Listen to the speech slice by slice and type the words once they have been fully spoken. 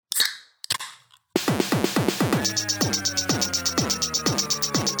How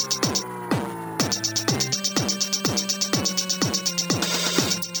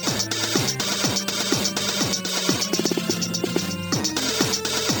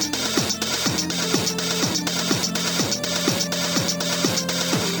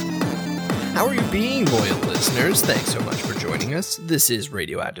are you being, loyal listeners? Thanks so much for joining us. This is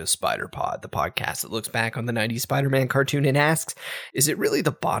Radioactive Spider-Pod, the podcast that looks back on the 90s Spider-Man cartoon and asks, is it really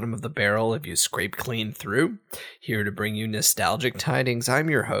the bottom of the barrel if you scrape clean through? Here to bring you nostalgic tidings, I'm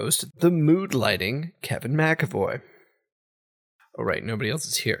your host, the mood-lighting Kevin McAvoy. Oh, right, nobody else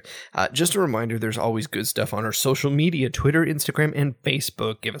is here. Just a reminder, there's always good stuff on our social media, Twitter, Instagram, and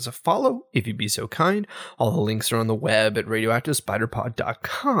Facebook. Give us a follow if you'd be so kind. All the links are on the web at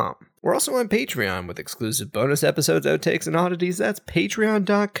radioactivespiderpod.com. We're also on Patreon with exclusive bonus episodes, outtakes, and oddities. That's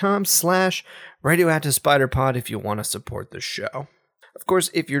patreon.com/radioactivespiderpod if you want to support the show. Of course,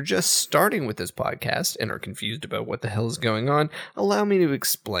 if you're just starting with this podcast and are confused about what the hell is going on, allow me to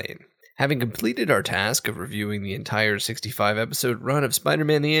explain. Having completed our task of reviewing the entire 65-episode run of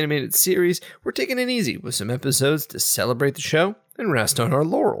Spider-Man the Animated Series, we're taking it easy with some episodes to celebrate the show and rest on our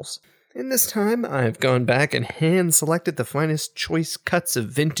laurels. And this time, I've gone back and hand-selected the finest choice cuts of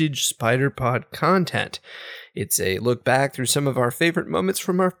vintage Spider-Pod content. It's a look back through some of our favorite moments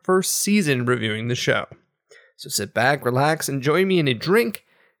from our first season reviewing the show. So sit back, relax, and join me in a drink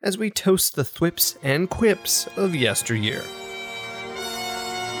as we toast the thwips and quips of yesteryear.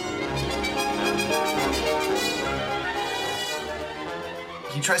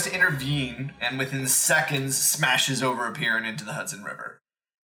 He tries to intervene, and within seconds smashes over a pier and into the Hudson River,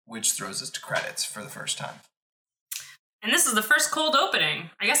 which throws us to credits for the first time. And this is the first cold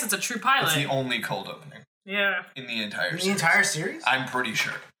opening. I guess it's a true pilot. It's the only cold opening. Yeah. In the entire series. The entire series? I'm pretty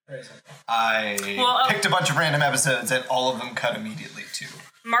sure. I picked a bunch of random episodes, and all of them cut immediately, too.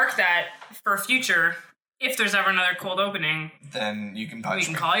 Mark that for future. If there's ever another cold opening, then you can punch we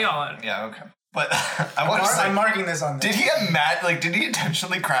can call you all out. Yeah, okay. But I want to say, I'm marking this on this. Did he get mad? Like, did he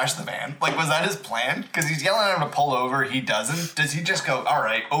intentionally crash the van? Like, was that his plan? Because he's yelling at him to pull over. He doesn't. Does he just go, all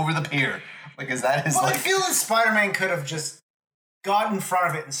right, over the pier? Like, is that his, I feel that Spider-Man could have just got in front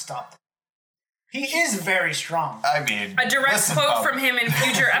of it and stopped. He is very strong. I mean, a direct quote from him in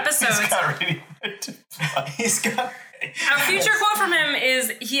future episodes. He's got a future quote from him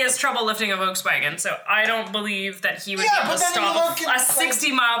is he has trouble lifting a Volkswagen, so I don't believe that he would be able to stop a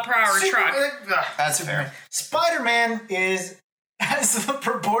 60-mile-per-hour truck. That's fair. Spider-Man has the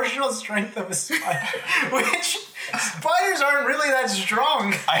proportional strength of a spider, which spiders aren't really that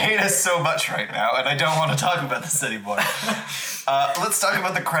strong. I hate us so much right now, and I don't want to talk about this anymore. Let's talk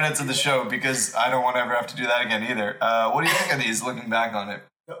about the credits of the show, because I don't want to ever have to do that again either. What do you think of these, looking back on it?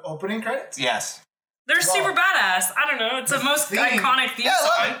 The opening credits? Yes. They're super badass. I don't know. It's the most iconic theme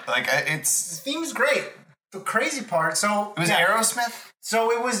song. I love it. Like, the theme's great. The crazy part, so... It was Aerosmith?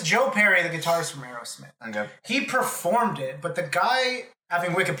 So it was Joe Perry, the guitarist from Aerosmith. Okay. He performed it, but the guy,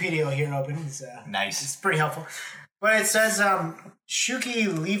 having Wikipedia here open, is nice. It's pretty helpful. But it says Shuki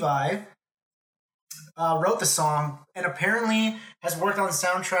Levi wrote the song and apparently has worked on the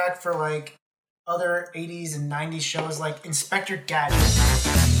soundtrack for like other 80s and 90s shows like Inspector Gadget.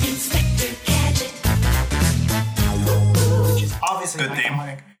 Inspector Gadget. Which is obviously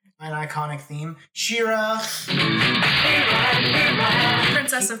an iconic theme. She-Ra.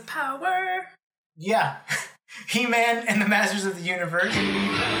 Princess of Power. Yeah. He-Man and the Masters of the Universe.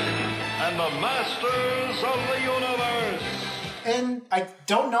 And the Masters of the Universe. And I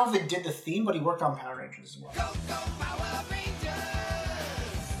don't know if they did the theme, but he worked on Power Rangers as well. Go, go, Power Rangers!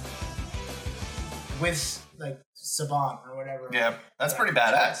 With, like, Saban or whatever. Yeah, that's pretty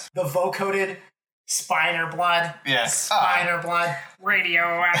badass. The vocoded Spiner Blood. Yes. Spiner Blood.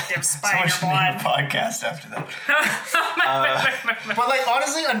 Radioactive Spider-Pod. Podcast after that. But, like,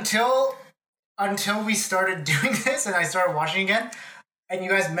 honestly, until we started doing this and I started watching again, and you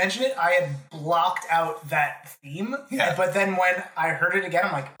guys mentioned it, I had blocked out that theme. Yeah. But then when I heard it again,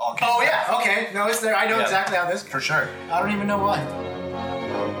 I'm like, oh yeah, okay. No, it's there. I know exactly how this goes. For sure. I don't even know why.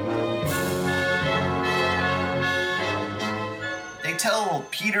 They tell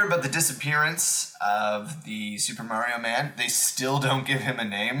Peter about the disappearance of the Super Mario Man. They still don't give him a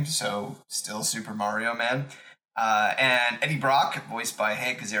name, so still Super Mario Man. And Eddie Brock, voiced by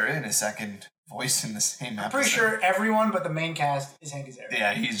Hank Azaria in his second voice in the same episode. I'm pretty sure everyone but the main cast is Hank Azaria.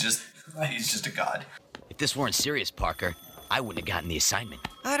 Yeah, he's just a god. If this weren't serious, Parker, I wouldn't have gotten the assignment.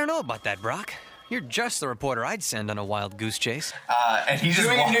 I don't know about that, Brock. You're just the reporter I'd send on a wild goose chase. And he's just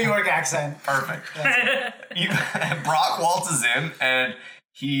doing a New York accent. Perfect. Brock waltzes in, and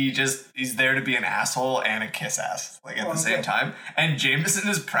He's there to be an asshole and a kiss ass, like at the same time. And Jameson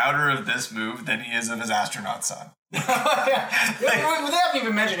is prouder of this move than he is of his astronaut son. Yeah. They haven't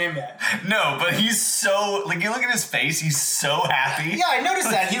even mentioned him yet. No, but he's so, like, you look at his face, he's so happy. Yeah, I noticed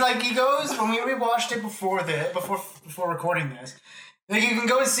that. He goes, when we rewatched it before recording this, like, you can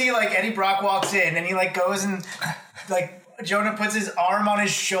go and see, like, Eddie Brock walks in, and he, like, goes and, like, Jonah puts his arm on his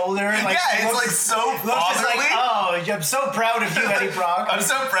shoulder. Like, yeah, it's like so fatherly. Like, oh, I'm so proud of you, Eddie Brock. I'm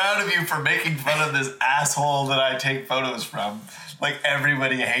so proud of you for making fun of this asshole that I take photos from. Like,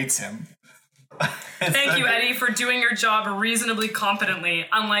 everybody hates him. Thank you, Eddie, for doing your job reasonably competently,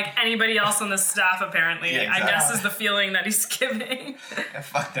 unlike anybody else on the staff, apparently. Yeah, exactly. I guess is the feeling that he's giving. Yeah,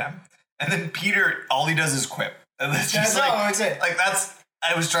 fuck them. And then Peter, all he does is quip. And that's just that's it. Like, that's...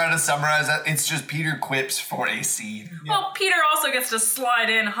 I was trying to summarize that. It's just Peter quips for a scene. Yeah. Well, Peter also gets to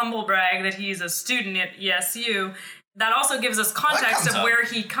slide in humble brag that he's a student at ESU. That also gives us context of where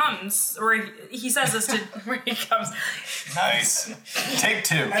he comes, or he says this to where he comes. Nice. Take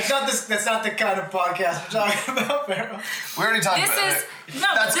 2. That's not the kind of podcast we're talking about, Véro. We already talked about it.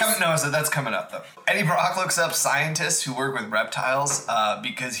 That's coming up, though. Eddie Brock looks up scientists who work with reptiles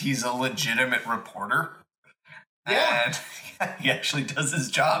because he's a legitimate reporter. Yeah. And he actually does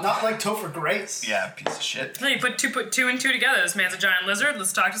his job. Not like Topher Grace. Yeah, piece of shit. You put two and two together. This man's a giant lizard.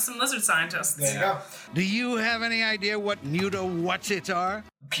 Let's talk to some lizard scientists. There you go. Do you have any idea what what's-its are?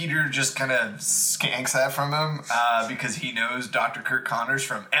 Peter just kind of skanks that from him because he knows Dr. Kurt Connors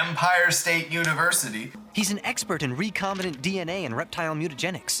from Empire State University. He's an expert in recombinant DNA and reptile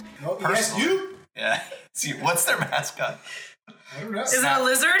mutagenics. Oh, yes, you? Yeah. See, what's their mascot? I don't know. Is it a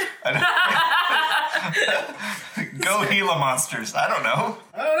lizard? Go Gila monsters. I don't know.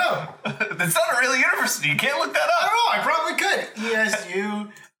 It's not a real university. You can't look that up. I don't know. I probably could.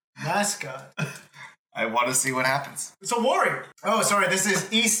 ESU mascot. I want to see what happens. It's a warrior. Oh, sorry. This is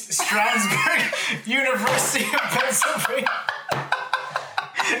East Stroudsburg University of Pennsylvania.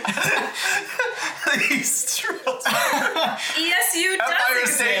 East Stroudsburg. ESU does Empire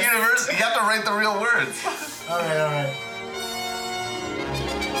State University. You have to write the real words. All right.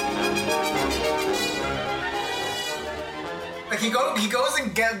 Like he goes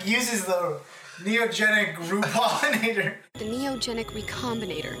and uses the neogenic recombinator. The neogenic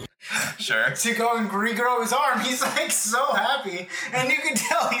recombinator. Sure. To go and regrow his arm. He's like so happy. And you can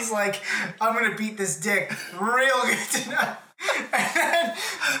tell he's like, I'm gonna beat this dick real good tonight. And then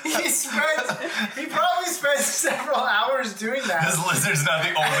he probably spends several hours doing that. This lizard's not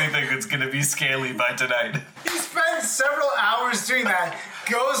the only thing that's gonna be scaly by tonight. He spends several hours doing that,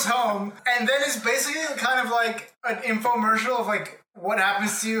 goes home, and then is basically kind of like an infomercial of like what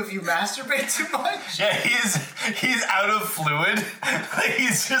happens to you if you masturbate too much. Yeah, he's out of fluid. Like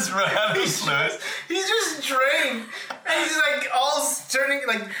he's just run out of fluid. He's just drained. And he's like all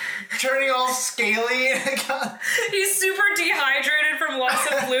turning all scaly. He's super dehydrated from loss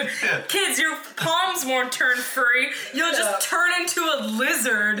of fluid. Yeah. Kids, your palms won't turn furry. You'll just turn into a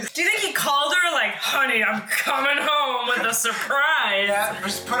lizard. Do you think he called her like, honey, I'm coming home with a surprise? Yeah,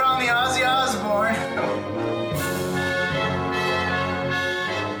 just put on the Ozzy Osbourne.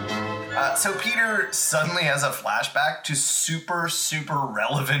 So Peter suddenly has a flashback to super, super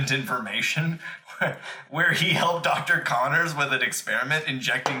relevant information where he helped Dr. Connors with an experiment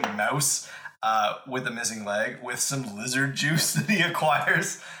injecting mouse with a missing leg with some lizard juice that he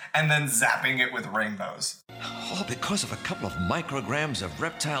acquires and then zapping it with rainbows. All because of a couple of micrograms of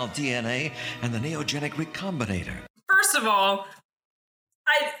reptile DNA and the neogenic recombinator. First of all,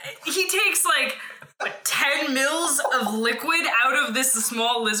 he takes like 10 mils of liquid out of this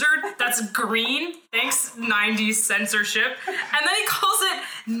small lizard that's green. Thanks, 90s censorship. And then he calls it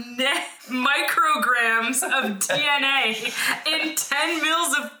micrograms of DNA in 10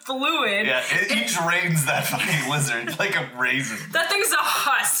 mils of fluid. Yeah, he drains that fucking lizard like a raisin. That thing's a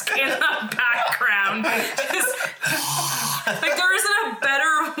husk in the background. Like, there isn't a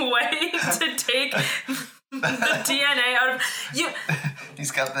better way to take the DNA out of you.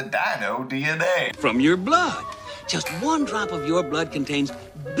 He's got the dino DNA. From your blood. Just one drop of your blood contains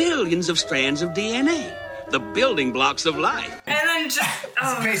billions of strands of DNA. The building blocks of life. And then just...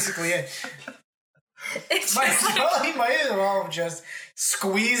 That's basically it. It's just he might as well have just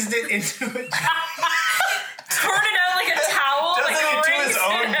squeezed it into a... Turn it out like a towel. Does like it into his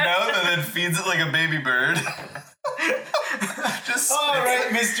own mouth and then feeds it like a baby bird. Just all right,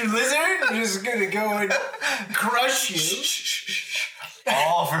 Mr. Lizard, I'm just gonna go and crush you.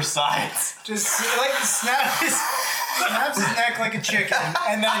 All for science. Just like snaps his neck like a chicken,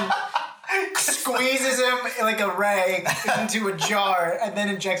 and then squeezes him like a rag into a jar, and then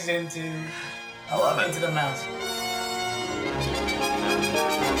injects it into the mouth.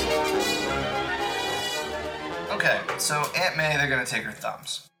 Okay, so Aunt May, they're gonna take her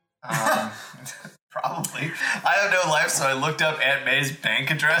thumbs. Probably. I have no life, so I looked up Aunt May's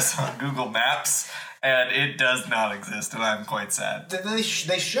bank address on Google Maps, and it does not exist, and I'm quite sad. They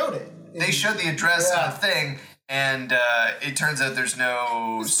showed it. They showed the address on a thing, and it turns out there's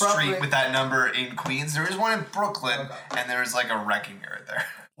no street with that number in Queens. There is one in Brooklyn, and there's like a wrecking yard there.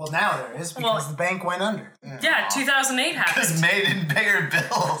 Well, now there is, because the bank went under. Yeah, 2008 happened. Because May didn't pay her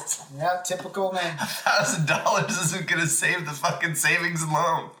bills. Yeah, typical May. $1,000 isn't going to save the fucking savings and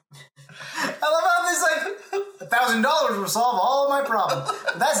loan. I love how this, $1,000 will solve all my problems.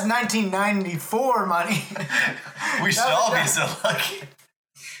 But that's 1994 money. We should all be so lucky.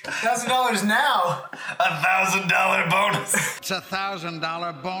 $1,000 now. $1,000 bonus. It's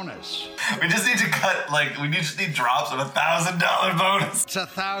 $1,000 bonus. We just need to cut, we just need drops of $1,000 bonus. It's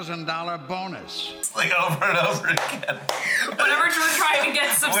 $1,000 bonus. It's like over and over again. Whenever we're trying to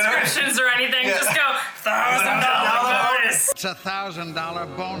get subscriptions or anything, just go $1,000 bonus. It's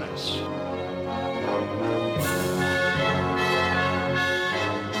 $1,000 bonus.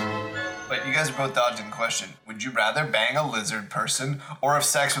 But you guys are both dodging the question. Would you rather bang a lizard person or have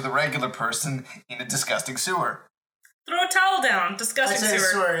sex with a regular person in a disgusting sewer? Throw a towel down. Disgusting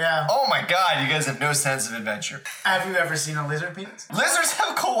sewer. Yeah. Oh my god, you guys have no sense of adventure. Have you ever seen a lizard penis? Lizards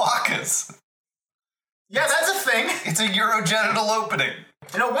have cloacas. Yeah, that's a thing. It's a urogenital opening.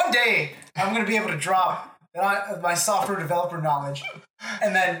 You know, one day I'm going to be able to drop my software developer knowledge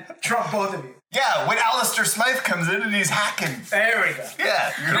and then trump both of you. Yeah, when Alistair Smythe comes in and he's hacking. There we go.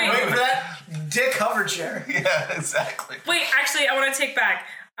 Yeah, you're gonna wait for that dick hover chair. Yeah, exactly. Wait, actually, I want to take back.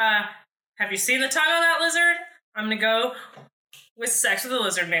 Have you seen the tongue on that lizard? I'm gonna go with sex with a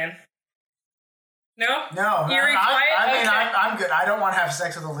lizard man. No? No. You're quiet? I'm good. I don't want to have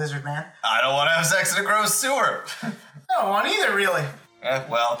sex with a lizard man. I don't want to have sex in a gross sewer. I don't want either, really.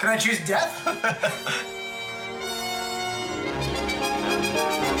 Well. Can I choose death?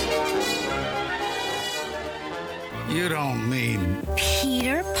 You don't mean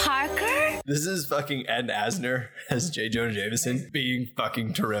Peter Parker? This is fucking Ed Asner as J. Jonah Jameson being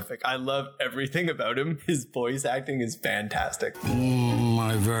fucking terrific. I love everything about him. His voice acting is fantastic.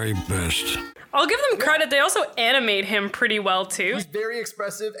 my very best. I'll give them credit. They also animate him pretty well, too. He's very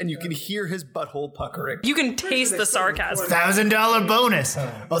expressive, and you can hear his butthole puckering. You can taste the sarcasm. $1,000 bonus.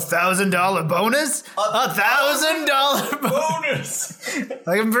 $1,000 bonus? $1,000 bonus.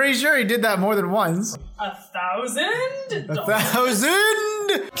 I'm pretty sure he did that more than once. $1,000? $1,000?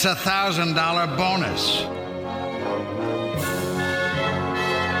 It's $1,000 bonus.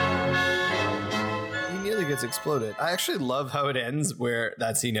 Gets exploded. I actually love how it ends, where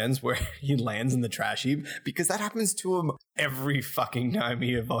that scene ends, where he lands in the trash heap, because that happens to him every fucking time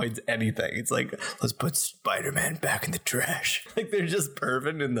he avoids anything. It's like, let's put Spider-Man back in the trash. Like, they're just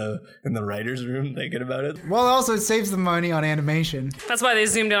perving in the writer's room thinking about it. Well, also it saves the money on animation. That's why they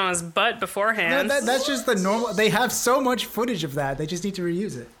zoomed in on his butt beforehand. No, that's just the normal. They have so much footage of that. They just need to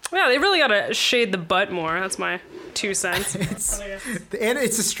reuse it. Yeah, they really gotta shade the butt more. That's my 2 cents.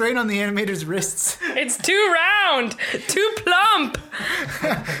 It's a strain on the animator's wrists. It's too round, too plump.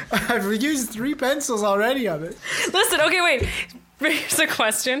 I've used 3 pencils already of it. Listen, okay, wait. Here's a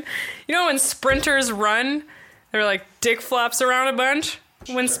question. You know when sprinters run, they're like dick flops around a bunch?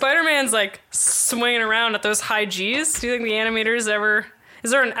 When Spider-Man's like swinging around at those high G's, do you think the animators ever... Is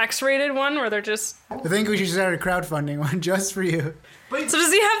there an X-rated one where they're just... I think we should start a crowdfunding one just for you. So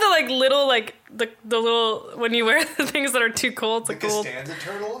does he have the like little like the little when you wear the things that are too cold? It's like a little Costanza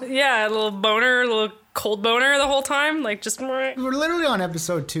turtle? Yeah, a little boner, a little cold boner the whole time, like just. We're literally on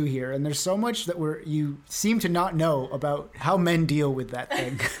episode 2 here, and there's so much that you seem to not know about how men deal with that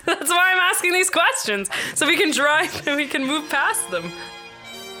thing. That's why I'm asking these questions, so we can drive and we can move past them.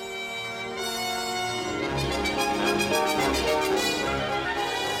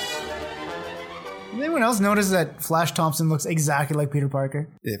 Anyone else notice that Flash Thompson looks exactly like Peter Parker?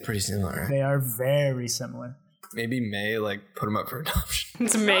 Yeah, pretty similar, right? They are very similar. Maybe May put him up for adoption.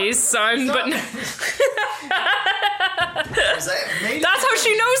 It's May's son, but That's how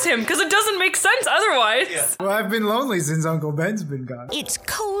she knows him, because it doesn't make sense otherwise. Yeah. Well, I've been lonely since Uncle Ben's been gone. It's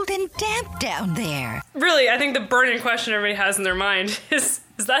cold and damp down there. Really, I think the burning question everybody has in their mind is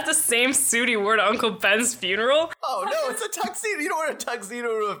that the same suit he wore to Uncle Ben's funeral? Oh no, it's a tuxedo. You don't wear a tuxedo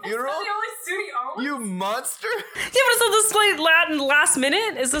to a funeral? That's the only suit he owns? You monster. Yeah, but it's this late last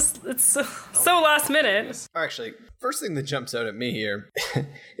minute? It's so last minute. Actually, first thing that jumps out at me here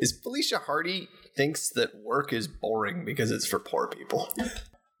is Felicia Hardy thinks that work is boring because it's for poor people.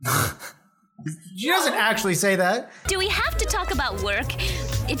 She doesn't actually say that. Do we have to talk about work?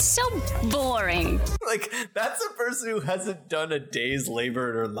 It's so boring. Like, that's a person who hasn't done a day's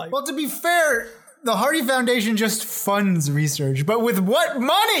labor in her life. Well, to be fair, the Hardy Foundation just funds research, but with what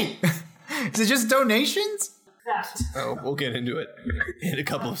money? Is it just donations? Oh, we'll get into it in a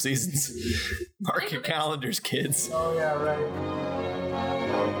couple of seasons. Mark your calendars, kids. Oh, yeah, right.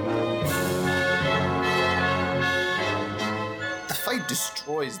 The fight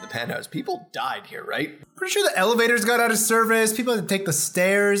destroys the penthouse. People died here, right? Pretty sure the elevators got out of service. People had to take the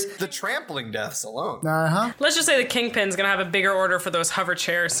stairs. The trampling deaths alone. Uh-huh. Let's just say the Kingpin's gonna have a bigger order for those hover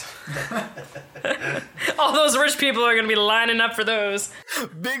chairs. All those rich people are gonna be lining up for those.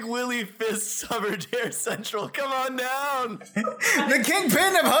 Big Willie Fist's hover chair central. Come on down. The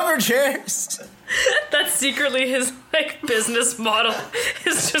Kingpin of hover chairs. That's secretly his business model,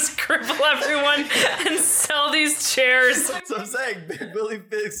 is just cripple everyone and sell these chairs. So I'm saying, Big Willie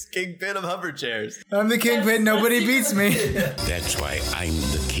Fist, Kingpin of hover chairs. I'm the Kingpin, nobody beats me. That's why I'm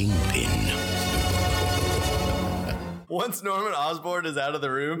the Kingpin. Once Norman Osborn is out of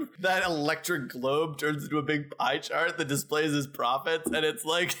the room, that electric globe turns into a big pie chart that displays his profits, and it's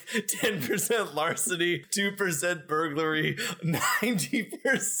like 10% larceny, 2% burglary,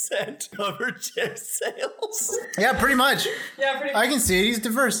 90% hover chair sales. Yeah, pretty much. Yeah, pretty I can see it. He's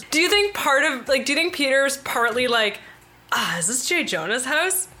diverse. Do you think Peter's partly is this Jay Jonah's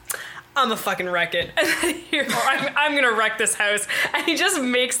house? I'm gonna fucking wreck it. And then I'm gonna wreck this house. And he just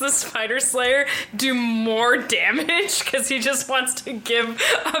makes the Spider Slayer do more damage because he just wants to give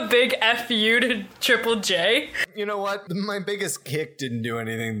a big FU to Triple J. You know what? My biggest kick didn't do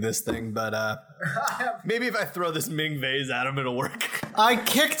anything this thing, but maybe if I throw this Ming vase at him, it'll work. I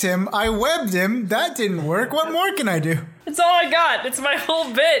kicked him. I webbed him. That didn't work. What more can I do? It's all I got. It's my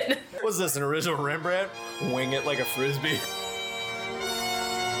whole bit. Was this an original Rembrandt? Wing it like a frisbee.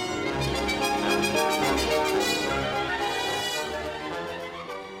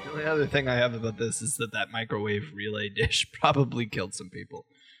 The other thing I have about this is that microwave relay dish probably killed some people.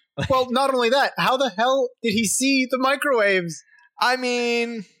 Well, not only that, how the hell did he see the microwaves? I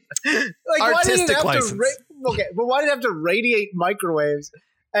mean, artistic license. Okay, but why did it have to radiate microwaves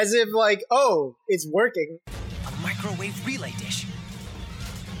as if it's working? A microwave relay dish.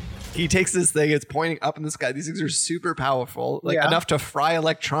 He takes this thing, it's pointing up in the sky. These things are super powerful, enough to fry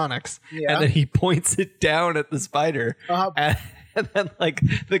electronics. Yeah. And then he points it down at the spider. And then,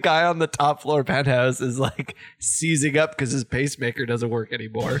 the guy on the top floor penthouse is, seizing up because his pacemaker doesn't work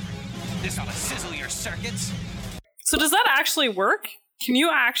anymore. This ought to sizzle your circuits. So does that actually work? Can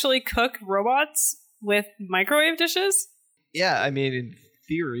you actually cook robots with microwave dishes? Yeah, I mean, in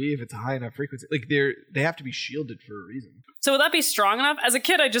theory, if it's a high enough frequency, they have to be shielded for a reason. So would that be strong enough? As a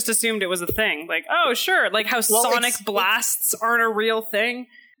kid, I just assumed it was a thing. Oh, sure. How sonic blasts aren't a real thing.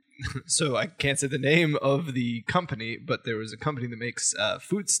 So I can't say the name of the company, but there was a company that makes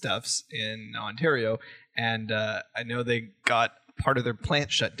foodstuffs in Ontario, and I know they got part of their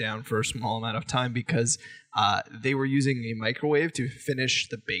plant shut down for a small amount of time because they were using a microwave to finish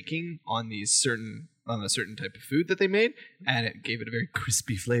the baking on a certain type of food that they made, and it gave it a very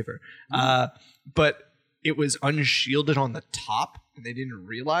crispy flavor. But it was unshielded on the top, and they didn't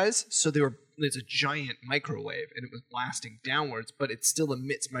realize, so it's a giant microwave, and it was blasting downwards, but it still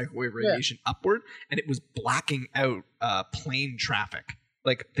emits microwave radiation upward, and it was blacking out plane traffic.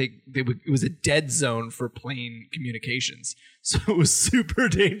 It was a dead zone for plane communications, so it was super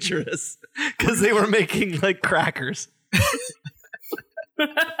dangerous because they were making crackers.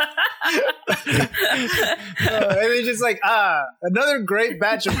 And it's just another great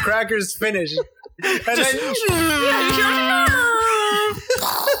batch of crackers finished. And then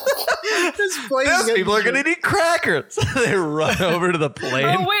people are gonna need crackers. They run over to the plane.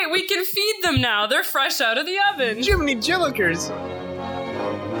 Oh wait, we can feed them now. They're fresh out of the oven. Jiminy Jillikers.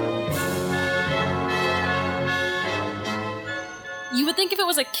 You would think if it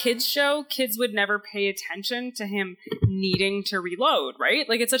was a kids show, kids would never pay attention to him needing to reload, right?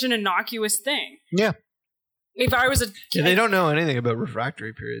 It's such an innocuous thing. Yeah. If I was a kid, they don't know anything about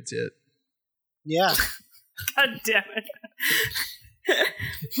refractory periods yet. Yeah. God damn it.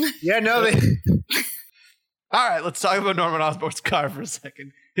 Yeah, no, they... All right, let's talk about Norman Osborn's car for a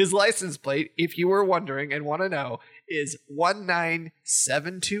second. His license plate, if you were wondering and want to know, is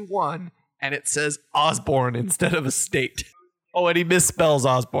 19721, and it says Osborn instead of a state. Oh, and he misspells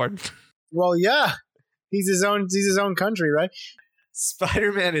Osborn. Well, yeah. He's his own country, right?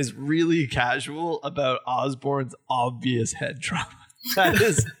 Spider-Man is really casual about Osborn's obvious head trauma. That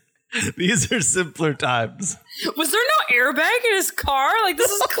is... These are simpler times. Was there no airbag in his car?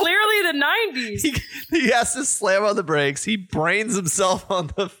 This is clearly the 90s. He has to slam on the brakes. He brains himself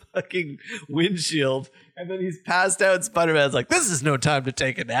on the fucking windshield. And then he's passed out. Spider-Man's this is no time to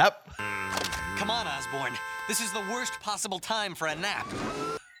take a nap. Come on, Osborn. This is the worst possible time for a nap.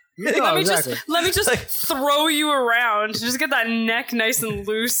 let me just throw you around. Just get that neck nice and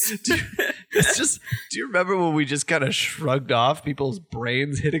loose. It's just, do you remember when we just kind of shrugged off people's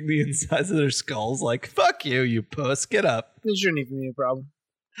brains hitting the insides of their skulls? Like, fuck you, you puss, get up. It shouldn't even be a problem.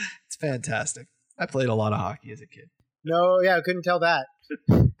 It's fantastic. I played a lot of hockey as a kid. No, yeah, I couldn't tell that.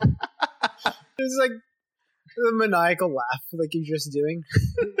 It's like the maniacal laugh, like you're just doing.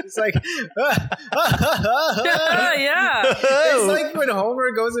 It's like, yeah. It's like when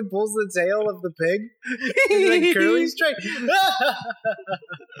Homer goes and pulls the tail of the pig. It's like curly straight.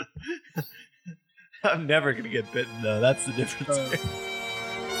 I'm never gonna get bitten though. That's the difference here.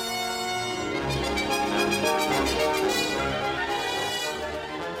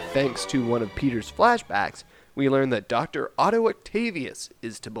 Thanks to one of Peter's flashbacks, we learn that Dr. Otto Octavius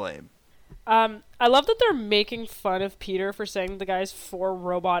is to blame. I love that they're making fun of Peter for saying the guy's 4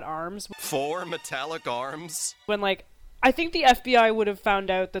 robot arms. 4 metallic arms? When, like, I think the FBI would have found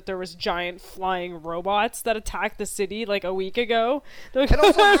out that there was giant flying robots that attacked the city, like, a week ago. Like, and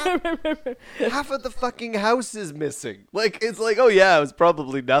also half of the fucking house is missing. Like, it's like, oh yeah, it was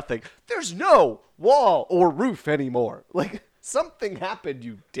probably nothing. There's no wall or roof anymore. Like, something happened,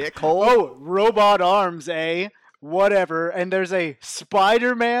 you dickhole. Oh, robot arms, eh? Whatever. And there's a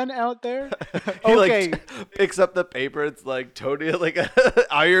Spider-Man out there? He Okay. like picks up the paper. It's like Tony, like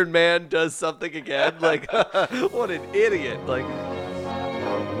Iron Man does something again. Like, what an idiot. Like,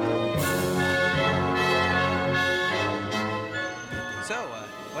 So,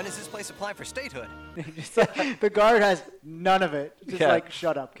 when does this place apply for statehood? The guard has none of it. Just Yeah. like,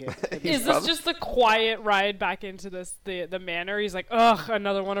 shut up, kid. Is this just the quiet ride back into the manor? He's like, ugh,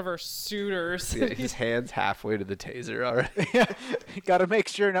 another one of our suitors. yeah, his hand's halfway to the taser already. Gotta make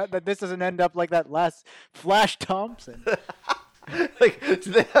sure that this doesn't end up like that last Flash Thompson. Like,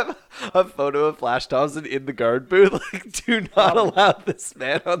 do they have a photo of Flash Thompson in the guard booth? Like, do not allow this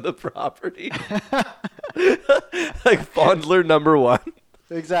man on the property. Like, fondler number 1.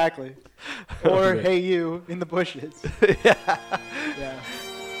 Exactly. Or hey you in the bushes. Yeah. Yeah.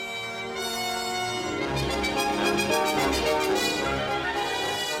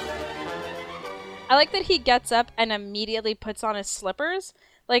 I like that he gets up and immediately puts on his slippers.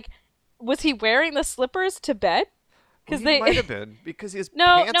 Like, was he wearing the slippers to bed? Because they might have been, because his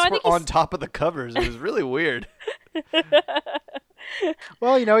pants were on top of the covers. It was really weird.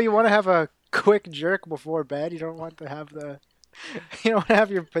 Well, you want to have a quick jerk before bed. You don't want to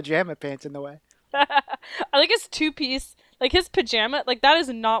have your pajama pants in the way. I like his 2-piece, like his pajama, like that is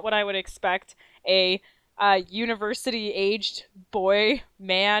not what I would expect a university-aged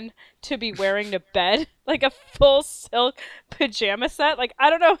man to be wearing to bed. Like a full silk pajama set. Like, I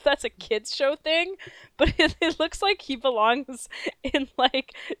don't know if that's a kids show thing, but it looks like he belongs in,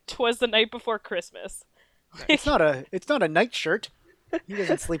 like, 'Twas the Night Before Christmas. It's not a nightshirt. He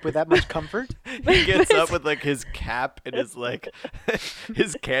doesn't sleep with that much comfort. He gets up with like his cap and his like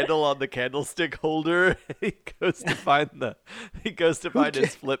his candle on the candlestick holder. He goes to find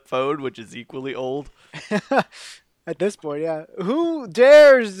his flip phone, which is equally old. At this point, yeah. Who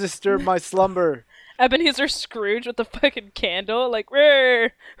dares disturb my slumber? Ebenezer Scrooge with the fucking candle, like,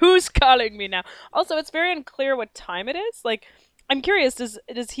 "Rrr, who's calling me now?" Also, it's very unclear what time it is. Like, I'm curious, does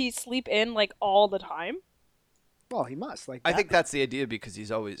he sleep in like all the time? Well, he must. Like, I think that's the idea because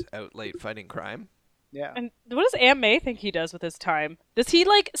he's always out late fighting crime. Yeah. And what does Aunt May think he does with his time? Does he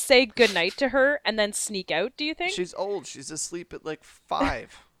like say goodnight to her and then sneak out? Do you think? She's old. She's asleep at like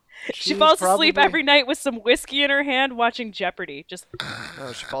 5. She falls asleep every night with some whiskey in her hand, watching Jeopardy. Just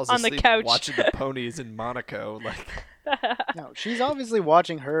she falls on asleep the couch watching the ponies in Monaco. Like, no, she's obviously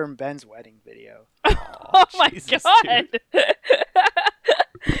watching her and Ben's wedding video. Oh my Jesus, god!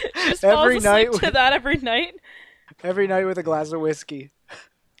 She just Every falls night asleep to that every night. Every night with a glass of whiskey.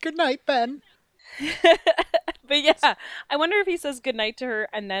 Good night, Ben. But yeah, I wonder if he says goodnight to her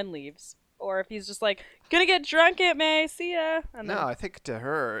and then leaves. Or if he's just like, gonna get drunk, Aunt May, see ya. And no, then... I think to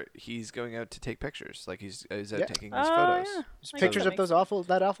her, he's going out to take pictures. Like, he's out taking his Oh, photos. yeah. There's pictures of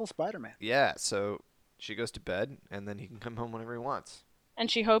that awful Spider-Man. Yeah, so she goes to bed, and then he can come home whenever he wants.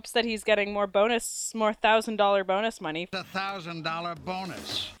 And she hopes that he's getting more $1,000 bonus money. $1,000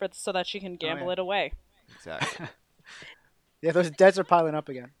 bonus. So that she can gamble it away. Exactly. Yeah, those debts are piling up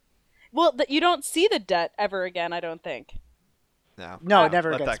again. Well, you don't see the debt ever again, I don't think. No, it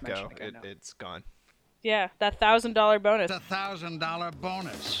never let gets that go. mentioned again, no. It's gone. Yeah, that $1,000 bonus. $1,000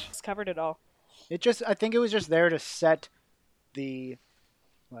 bonus. It's covered it all. I think it was just there to set the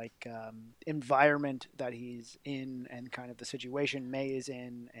environment that he's in and kind of the situation May is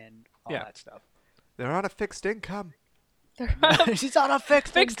in and all that stuff. They're on a fixed income. She's on a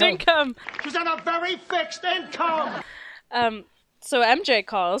fixed income. She's on a very fixed income. So MJ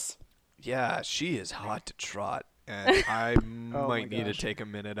calls. Yeah, she is hot to trot. And I might need to take a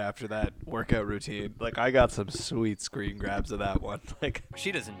minute after that workout routine. Like, I got some sweet screen grabs of that one. Like,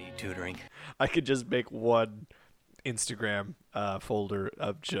 she doesn't need tutoring. I could just make one Instagram folder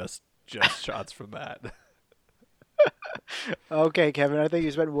of just shots from that. Okay, Kevin, I think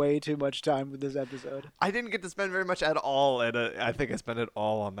you spent way too much time with this episode. I didn't get to spend very much at all, and I think I spent it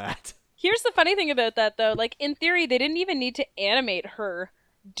all on that. Here's the funny thing about that, though. Like, in theory, they didn't even need to animate her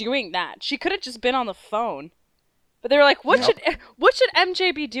doing that. She could have just been on the phone. But they were like, what should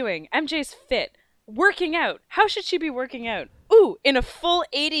MJ be doing? MJ's fit. Working out. How should she be working out? Ooh, in a full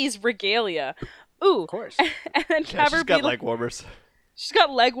 80s regalia. Ooh. Of course. And then Yeah, she's got leg warmers. She's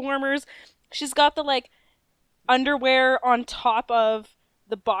got leg warmers. She's got the, like, underwear on top of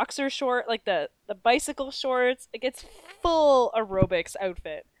the boxer short, like the bicycle shorts. Like, it's full aerobics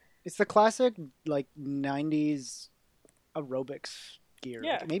outfit. It's the classic, like, 90s aerobics gear.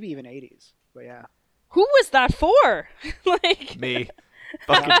 Yeah. Like, maybe even 80s. But yeah. Who was that for? Like me.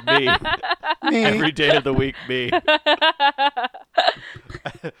 Fucking me. Me. Every day of the week, me.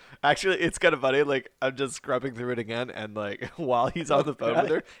 Actually, it's kind of funny. Like, I'm just scrubbing through it again, and like while he's on the phone with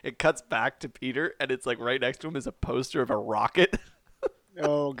her, it cuts back to Peter, and it's like right next to him is a poster of a rocket.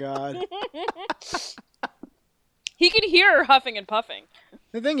 Oh God. He could hear her huffing and puffing.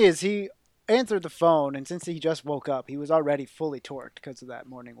 The thing is, he answered the phone, and since he just woke up, he was already fully torqued because of that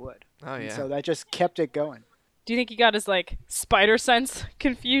morning wood. Oh, yeah. And so that just kept it going. Do you think he got his, like, spider sense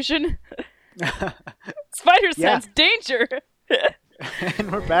confusion? Spider sense danger! And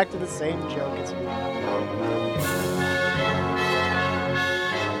we're back to the same joke as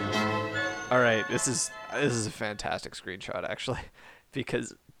All right, this is a fantastic screenshot, actually,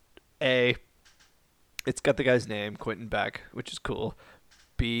 because A, it's got the guy's name, Quentin Beck, which is cool.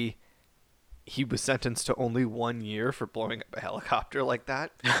 B, he was sentenced to only 1 year for blowing up a helicopter like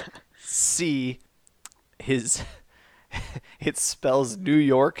that. C, it spells New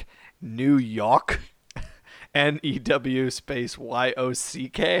York, New York, N-E-W space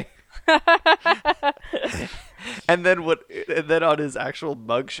Y-O-C-K. and then on his actual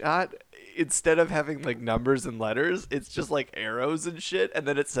mugshot, instead of having like numbers and letters, it's just like arrows and shit, and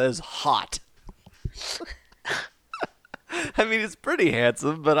then it says hot. I mean, it's pretty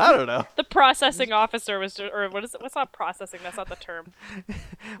handsome, but I don't know. The processing officer was, or what is it? What's not processing? That's not the term.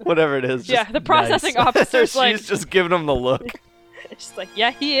 Whatever it is. Yeah, the processing officer's like. She's just giving him the look. She's like,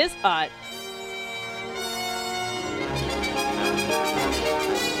 yeah, he is hot.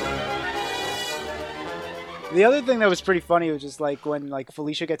 The other thing that was pretty funny was just like when like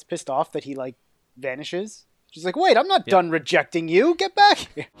Felicia gets pissed off that he like vanishes. She's like, wait, I'm not done rejecting you. Get back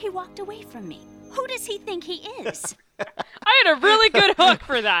here. He walked away from me. Who does he think he is? I had a really good hook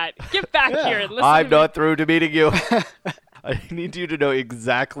for that. Get back here and listen I'm to not through to meeting you. I need you to know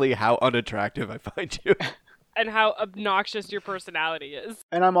exactly how unattractive I find you. And how obnoxious your personality is.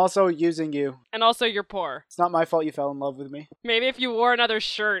 And I'm also using you. And also you're poor. It's not my fault you fell in love with me. Maybe if you wore another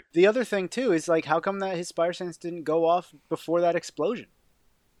shirt. The other thing, too, is like, how come that his spider sense didn't go off before that explosion?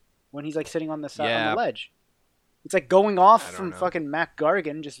 When he's like sitting on the side on the ledge. It's like going off from fucking Mac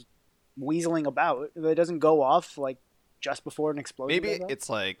Gargan just weaseling about. It doesn't go off like just before an explosion. Maybe it's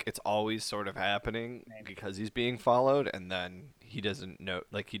like it's always sort of happening because he's being followed, and then he doesn't know,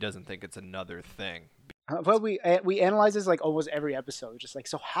 like he doesn't think it's another thing. Well, we analyze this like almost every episode. Just like,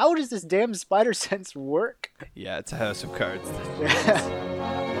 so how does this damn spider sense work? Yeah, it's a house of cards.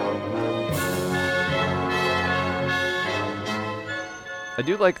 I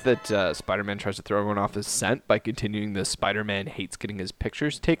do like that Spider-Man tries to throw everyone off his scent by continuing the Spider-Man hates getting his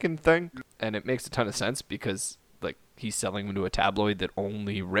pictures taken thing. And it makes a ton of sense because like he's selling them to a tabloid that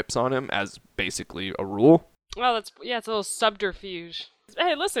only rips on him as basically a rule. Well, it's a little subterfuge.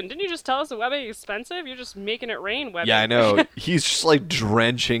 Hey, listen, didn't you just tell us the webbing is expensive? You're just making it rain webbing. Yeah, I know. He's just like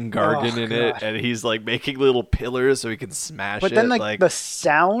drenching Gargan in it, and he's like making little pillars so he can smash it. But then like the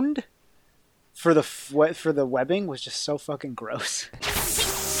sound for the webbing was just so fucking gross.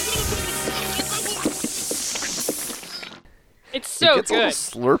 It's so it gets good. a little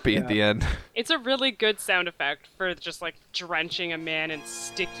slurpy at the end. It's a really good sound effect for just like drenching a man in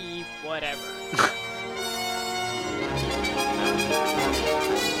sticky whatever.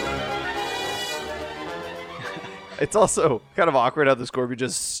 It's also kind of awkward how the Scorpion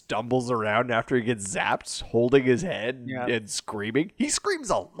just stumbles around after he gets zapped, holding his head and screaming. He screams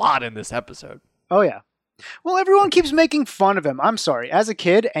a lot in this episode. Oh, yeah. Well, everyone keeps making fun of him. I'm sorry. As a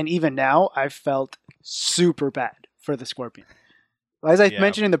kid, and even now, I've felt super bad for the Scorpion. As I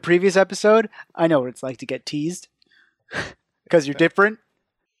mentioned in the previous episode, I know what it's like to get teased. Because you're different.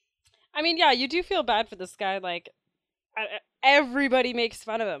 I mean, yeah, you do feel bad for this guy. Like, everybody makes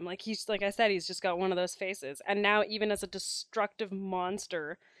fun of him. Like like I said, he's just got one of those faces. And now even as a destructive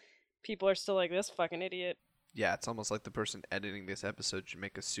monster, people are still like, this fucking idiot. Yeah, it's almost like the person editing this episode should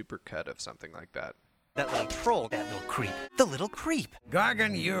make a super cut of something like that. That little troll, that little creep. The little creep.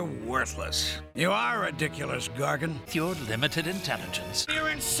 Gargan, you're worthless. You are ridiculous, Gargan. With your limited intelligence. You're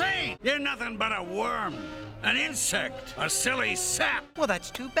insane. You're nothing but a worm. An insect. A silly sap. Well, that's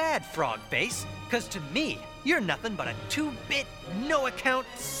too bad, Frogface. Because to me, you're nothing but a 2-bit, no-account,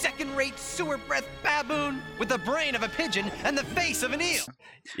 second-rate sewer-breath baboon with the brain of a pigeon and the face of an eel.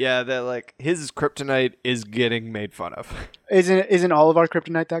 Yeah, that like his kryptonite is getting made fun of. Isn't all of our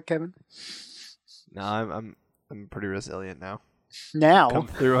kryptonite that, Kevin? No, I'm pretty resilient now. Now? Come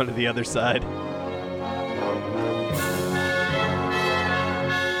through onto the other side.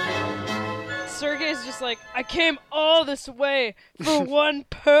 Sergei's just like, I came all this way for one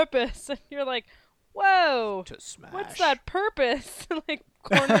purpose. And you're like, whoa, to smash. What's that purpose? Like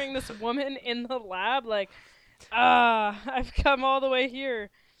cornering this woman in the lab, like, I've come all the way here.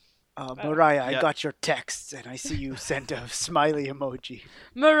 Mariah, I got your texts, and I see you sent a smiley emoji.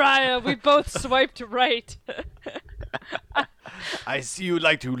 Mariah, we both swiped right. I see you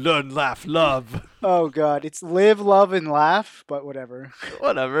like to learn, laugh, love. Oh, God. It's live, love, and laugh, but whatever.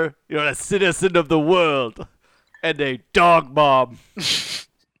 Whatever. You're a citizen of the world. And a dog mom.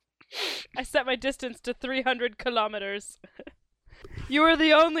 I set my distance to 300 kilometers. You were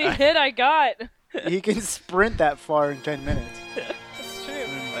the only hit I got. He can sprint that far in 10 minutes. That's true.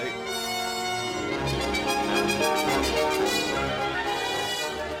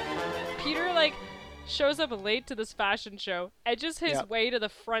 Peter, like, shows up late to this fashion show, edges his way to the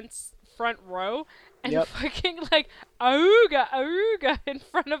front row, and fucking, like, auga in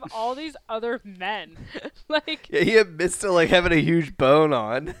front of all these other men. Like, yeah, he admits to, like, having a huge bone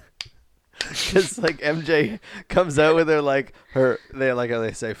on. Because, like, MJ comes out with her, like, they like how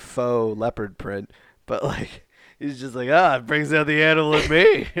they say faux leopard print, but, like, he's just like, it brings out the animal in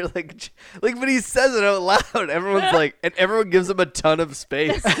me. You're like, but he says it out loud. Everyone's like, and everyone gives him a ton of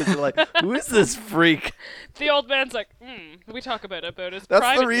space. Because they're like, who is this freak? The old man's like, we talk about his That's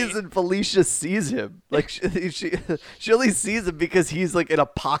privately. the reason Felicia sees him. Like, she only sees him because he's, like, in a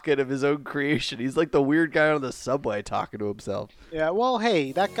pocket of his own creation. He's like the weird guy on the subway talking to himself. Yeah, well,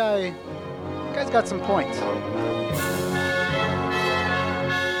 hey, that guy's got some points.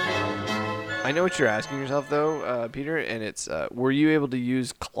 I know what you're asking yourself, though, Peter, and it's, were you able to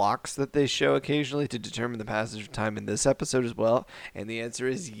use clocks that they show occasionally to determine the passage of time in this episode as well? And the answer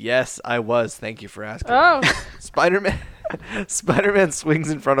is yes, I was. Thank you for asking. Oh. Spider-Man swings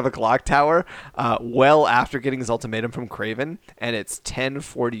in front of a clock tower well after getting his ultimatum from Kraven, and it's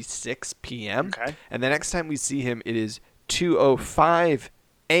 10:46 p.m. Okay. And the next time we see him, it is 2:05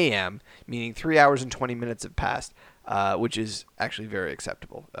 a.m., meaning 3 hours and 20 minutes have passed. Which is actually very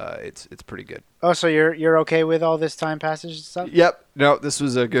acceptable. It's pretty good. Oh, so you're okay with all this time passage and stuff? Yep. No, this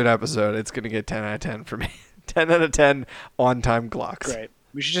was a good episode. It's going to get 10 out of 10 for me. 10 out of 10 on-time clocks. Great.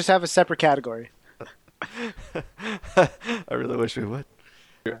 We should just have a separate category. I really wish we would.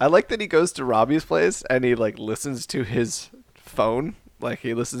 I like that he goes to Robbie's place and he, like, listens to his phone. Like,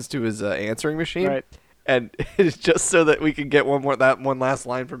 he listens to his answering machine. Right. And it's just so that we can get one last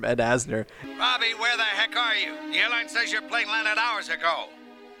line from Ed Asner. Robbie, where the heck are you? The airline says your plane landed hours ago.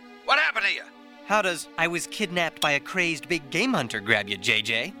 What happened to you? How does I was kidnapped by a crazed big game hunter grab you,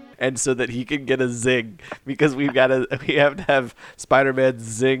 JJ? And so that he can get a zing, because we have to have Spider-Man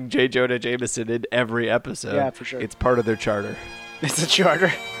zing J. Jonah Jameson in every episode. Yeah, for sure. It's part of their charter. It's a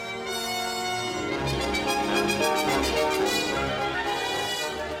charter.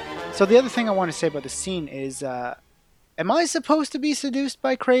 So the other thing I want to say about the scene is, am I supposed to be seduced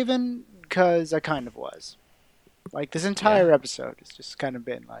by Kraven? Because I kind of was. Like, this entire episode has just kind of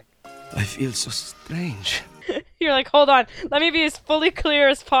been like... I feel so strange. You're like, hold on, let me be as fully clear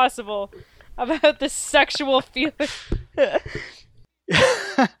as possible about this sexual feeling.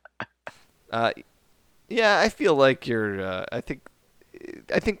 Yeah, I feel like you're, I think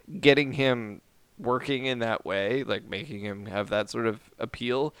getting him working in that way, like making him have that sort of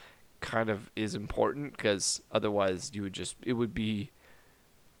appeal, kind of is important, because otherwise it would be,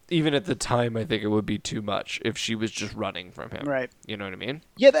 even at the time, I think it would be too much if she was just running from him. Right. You know what I mean?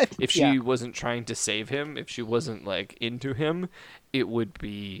 Yeah. If she wasn't trying to save him, if she wasn't, like, into him, it would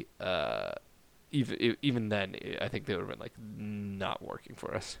be, even then, I think they would have been, like, not working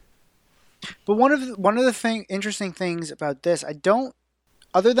for us. But one of the interesting things about this, I don't,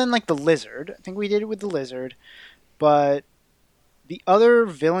 other than, like, the lizard, I think we did it with the lizard, but the other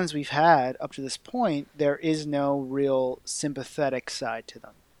villains we've had up to this point, there is no real sympathetic side to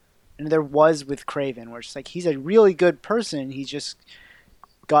them. And there was with Kraven, where it's like he's a really good person. He's just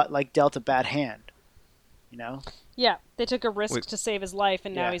got like dealt a bad hand, you know? Yeah, they took a risk to save his life,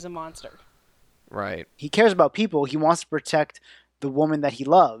 and now Yeah. he's a monster. Right. He cares about people. He wants to protect the woman that he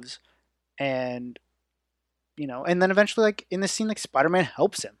loves, and you know, and then eventually, like in this scene, like Spider-Man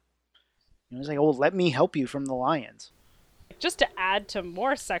helps him. You know, he's like, "Oh, let me help you from the lions." Just to add to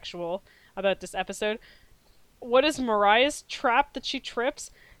more sexual about this episode, what is Mariah's trap that she trips?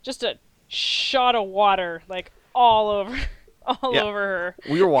 Just a shot of water, like all over her.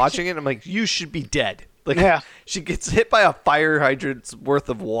 We were watching it, and I'm like, you should be dead. Like, Yeah. she gets hit by a fire hydrant's worth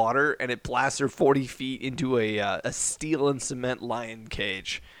of water, and it blasts her 40 feet into a steel and cement lion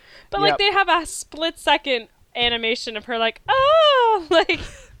cage. But like they have a split second animation of her like, oh, like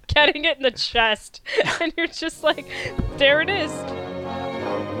getting it in the chest, and you're just like, there it is.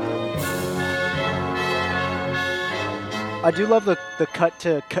 I do love the cut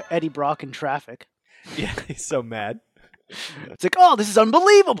to Eddie Brock in traffic. Yeah, he's so mad. It's like, oh, this is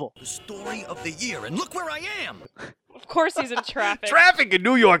unbelievable. The story of the year, and look where I am. Of course he's in traffic. Traffic in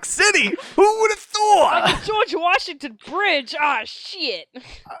New York City? Who would have thought? On the George Washington Bridge. Ah, shit.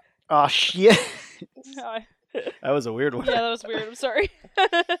 Oh, shit. That was a weird one. Yeah, that was weird. I'm sorry.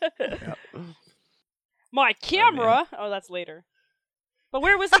 My camera. Oh, that's later. But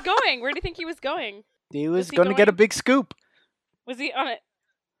where was he going? Where do you think he was going? He was going to get a big scoop Was he on it?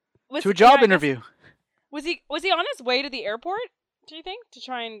 to a job interview. Was he on his way to the airport? Do you think to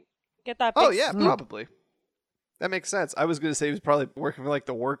try and get that? Big Oh yeah, probably. That makes sense. I was going to say he was probably working for like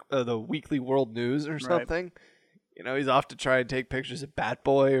the Weekly World News or something. You know, he's off to try and take pictures of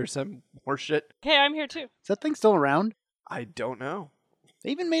Batboy or some horse shit. Hey, I'm here too. Is that thing still around? I don't know.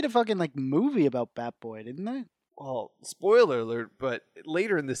 They even made a fucking like movie about Batboy, didn't they? Well, spoiler alert, but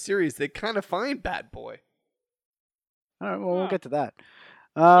later in the series they kind of find Batboy. All right, well, we'll get to that.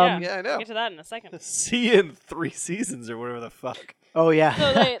 Yeah, I know. We'll get to that in a second. See you in 3 seasons or whatever the fuck. Oh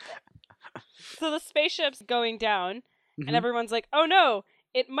yeah. So the spaceship's going down, Mhm. and everyone's like, "Oh no,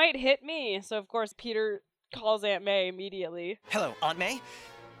 it might hit me." So of course Peter calls Aunt May immediately. Hello, Aunt May.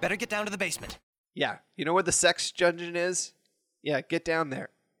 Better get down to the basement. Yeah, you know where the sex dungeon is? Yeah, get down there.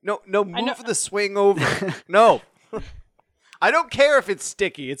 No, move the swing over. No. I don't care if it's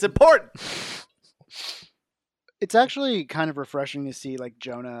sticky. It's important. It's actually kind of refreshing to see like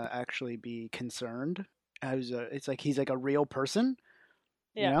Jonah actually be concerned. It's like he's like a real person.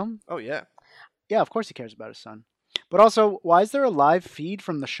 Yeah. You know? Oh yeah. Yeah, of course he cares about his son. But also, why is there a live feed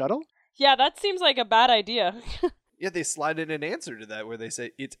from the shuttle? Yeah, that seems like a bad idea. Yeah, they slide in an answer to that where they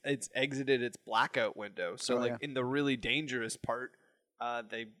say it's exited its blackout window. So in the really dangerous part,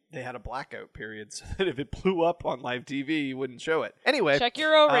 they had a blackout period so that if it blew up on live TV, you wouldn't show it. Anyway, Check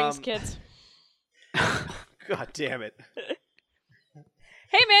your O-rings, kids. God damn it.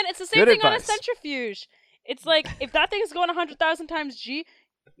 Hey man, it's the same Good thing on a advice. centrifuge. It's like if that thing's going 100,000 times G,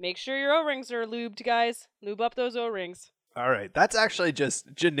 make sure your O-rings are lubed, guys. Lube up those O-rings. All right, that's actually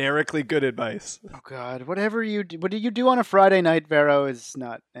just generically good advice. Oh God, what do you do on a Friday night, Véro, is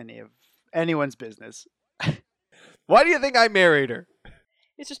not any of anyone's business. Why do you think I married her?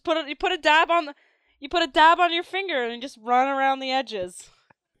 It's just you put a dab on your finger and just run around the edges.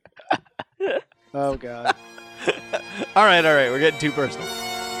 Oh God. All right, we're getting too personal.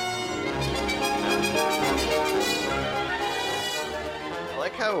 I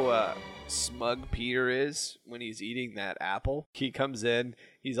like how smug Peter is when he's eating that apple. He comes in,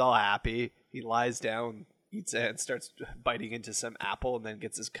 he's all happy, he lies down, eats it, and starts biting into some apple, and then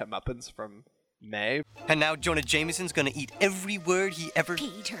gets his comeuppance from May. And now Jonah Jameson's gonna eat every word he ever...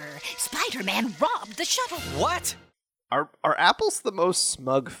 Peter, Spider-Man robbed the shuttle. What? Are apples the most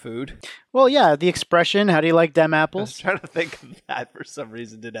smug food? Well, yeah, the expression, how do you like them I was apples? trying to think of that for some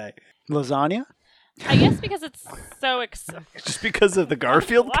reason today. Lasagna? I guess because it's so Just because of the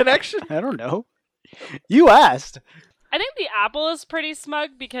Garfield connection? I don't know. You asked. I think the apple is pretty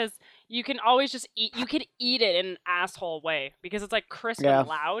smug because you can always just eat. You can eat it in an asshole way because it's like crisp Yeah. and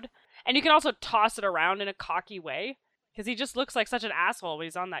loud, and you can also toss it around in a cocky way because he just looks like such an asshole when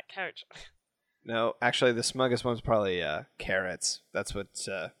he's on that couch. No, actually, the smuggest one's probably carrots. That's what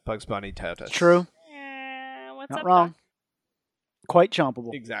Bugs Bunny taught us. True. What's Not up, wrong. Doc? Quite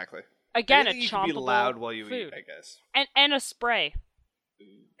chompable. Exactly. Again, Anything a you can be chompable loud while you food. eat, I guess. And a spray.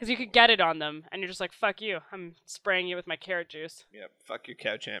 Because you could get it on them, and you're just like, fuck you. I'm spraying you with my carrot juice. Yep, fuck your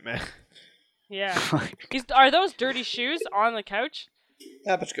couch, Ant-Man. Yeah. Are those dirty shoes on the couch?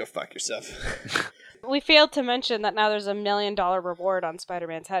 How about you go fuck yourself? We failed to mention that now there's $1 million reward on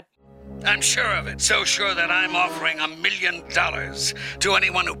Spider-Man's head. I'm sure of it. So sure that I'm offering $1 million to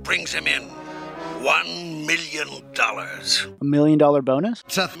anyone who brings him in. $1 million. $1 million bonus?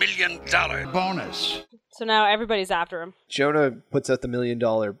 It's $1 million bonus. So now everybody's after him. Jonah puts out the $1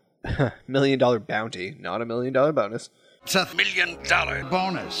 million bounty, not $1 million bonus. It's $1 million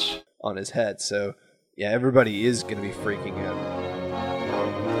bonus on his head. So yeah, everybody is going to be freaking out.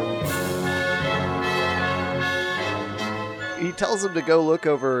 He tells him to go look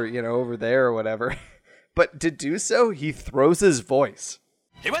over, over there or whatever. But to do so, he throws his voice.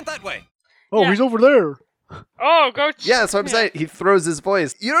 He went that way. Oh, he's over there. Oh, go. Yeah, that's what I'm saying. He throws his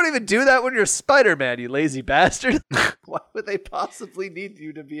voice. You don't even do that when you're Spider-Man, you lazy bastard. Why would they possibly need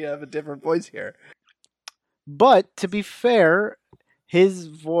you to have a different voice here? But to be fair, his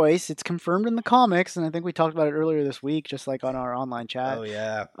voice, it's confirmed in the comics, and I think we talked about it earlier this week, just like on our online chat. Oh,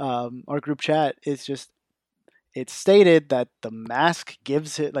 yeah. Our group chat is just, it's stated that the mask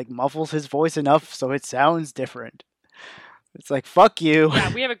gives it, muffles his voice enough so it sounds different. It's like, fuck you.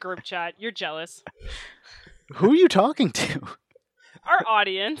 Yeah, we have a group chat. You're jealous. Who are you talking to? Our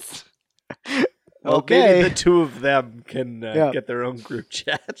audience. Well, Okay. maybe the two of them can get their own group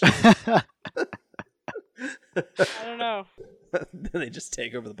chat. I don't know. Then they just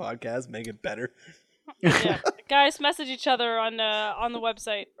take over the podcast, make it better. Yeah. Guys, message each other on the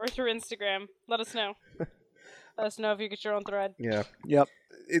website or through Instagram. Let us know. Let us know if you get your own thread. Yeah. Yep.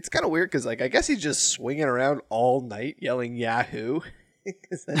 It's kind of weird because, I guess he's just swinging around all night yelling Yahoo.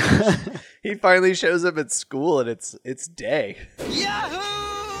 He finally shows up at school and it's day.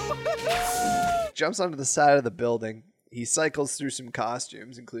 Yahoo! Jumps onto the side of the building. He cycles through some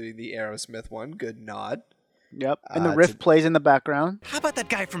costumes, including the Aerosmith one. Good nod. Yep. And the riff plays in the background. How about that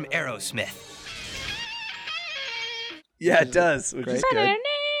guy from Aerosmith? Yeah, it does, which great. is good.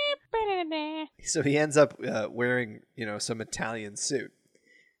 So he ends up wearing, some Italian suit.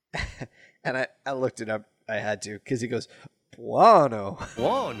 And I looked it up. I had to, because he goes, Buono.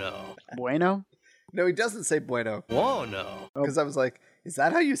 Buono. Bueno? No, he doesn't say bueno. Buono. Because I was like, is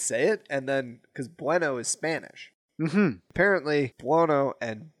that how you say it? And then, because bueno is Spanish. Mm-hmm. Apparently, buono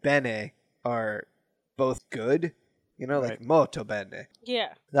and bene are both good. Like molto bene.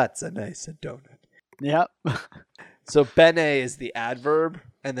 Yeah. That's a nice donut. Yep. So bene is the adverb,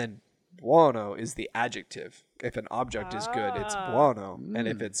 and then buono is the adjective. If an object is good, it's buono. And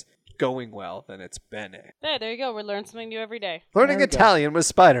if it's going well, then it's bene. There you go. We're learning something new every day. Learning Italian with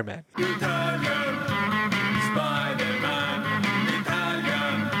Spider-Man.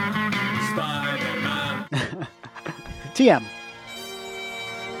 TM.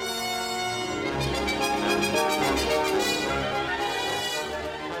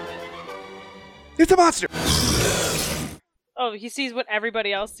 It's a monster! Oh, he sees what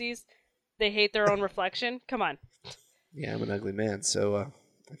everybody else sees? They hate their own reflection? Come on. Yeah, I'm an ugly man, so I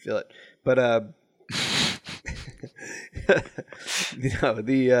feel it. But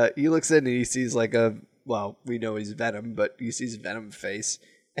he looks in and he sees we know he's Venom, but he sees Venom face,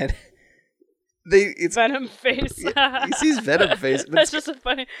 and it's Venom face. He sees Venom face. That's just a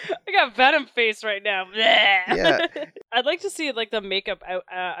funny. I got Venom face right now. Yeah. I'd like to see the makeup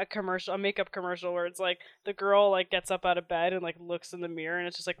a makeup commercial where it's the girl gets up out of bed and looks in the mirror and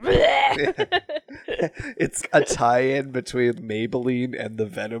it's just It's a tie-in between Maybelline and the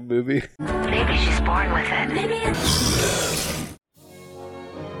Venom movie. Maybe she's born with it. Maybe it's...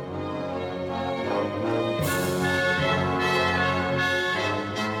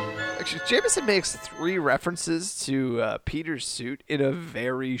 Actually, Jameson makes 3 references to Peter's suit in a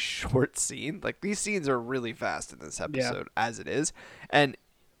very short scene. These scenes are really fast in this episode as it is. And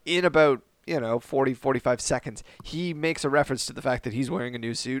in about, 40, 45 seconds, he makes a reference to the fact that he's wearing a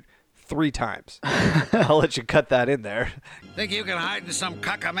new suit 3 times. I'll let you cut that in there. Think you can hide in some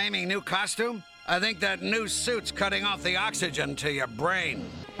cockamamie new costume? I think that new suit's cutting off the oxygen to your brain.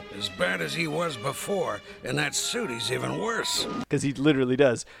 As bad as he was before, in that suit he's even worse. Because he literally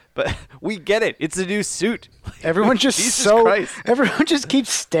does. But we get it. It's a new suit. Everyone just everyone just keeps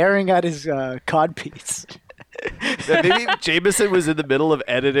staring at his codpiece. Maybe Jameson was in the middle of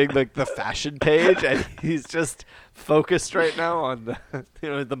editing the fashion page, and he's just focused right now on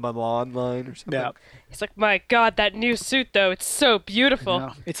the Milan line or something. Yeah. He's like, my God, that new suit though, it's so beautiful.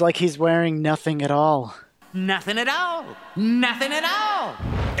 No, it's like he's wearing nothing at all. Nothing at all. Nothing at all.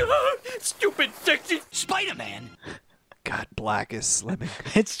 Stupid, sexy Spider-Man. God, black is slimming.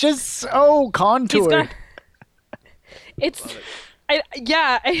 It's just so contoured.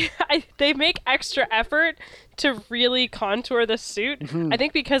 They make extra effort to really contour the suit. Mm-hmm. I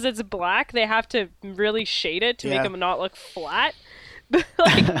think because it's black, they have to really shade it to make him not look flat. But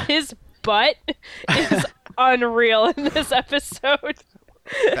his butt is unreal in this episode.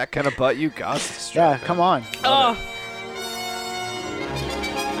 That kind of butt you got. Yeah, come on. Oh.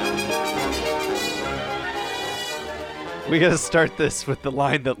 We gotta start this with the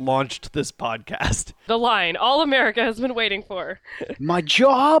line that launched this podcast. The line all America has been waiting for. My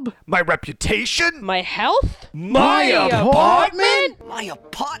job? My reputation? My health? My apartment? My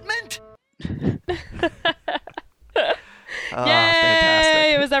apartment? Yay!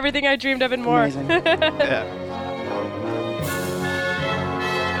 Fantastic. It was everything I dreamed of and more. Yeah.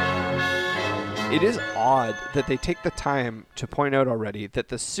 It is odd that they take the time to point out already that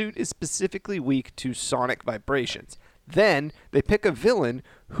the suit is specifically weak to sonic vibrations. Then they pick a villain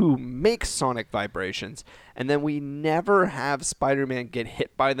who makes sonic vibrations, and then we never have Spider-Man get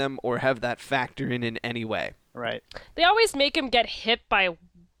hit by them or have that factor in any way. Right. They always make him get hit by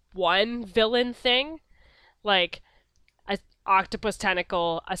one villain thing, like a octopus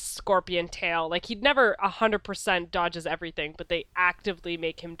tentacle, a scorpion tail. Like, he'd never 100% dodges everything, but they actively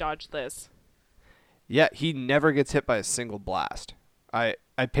make him dodge this. Yeah, he never gets hit by a single blast. I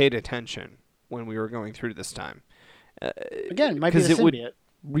paid attention when we were going through this time. Again, might be the symbiote.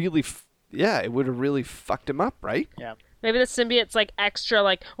 It would have really fucked him up, right? Yeah. Maybe the symbiote's like extra,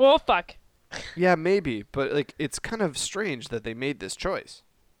 like, oh fuck. Yeah, maybe, but like it's kind of strange that they made this choice.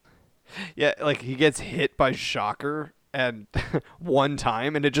 Yeah, like he gets hit by Shocker and one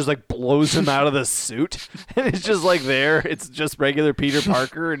time, and it just like blows him out of the suit, and it's just like there. It's just regular Peter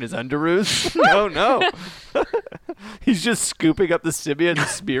Parker in his underoos. No. He's just scooping up the symbiote and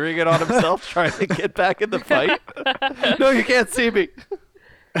smearing it on himself, trying to get back in the fight. No, you can't see me.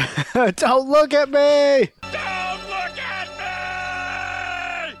 Don't look at me! Don't look at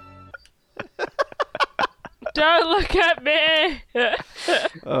me! Don't look at me!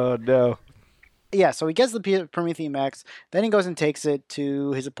 Oh, no. Yeah, so he gets the Prometheum X, then he goes and takes it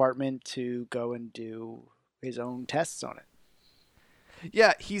to his apartment to go and do his own tests on it.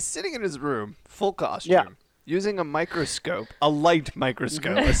 Yeah, he's sitting in his room, full costume, using a microscope, a light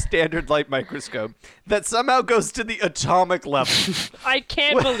microscope, a standard light microscope, that somehow goes to the atomic level. I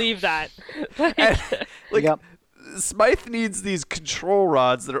can't believe that. Smythe needs these control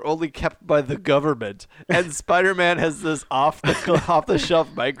rods that are only kept by the government, and Spider-Man has this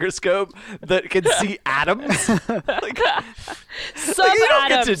off-the-shelf microscope that can see atoms. Subatoms. You don't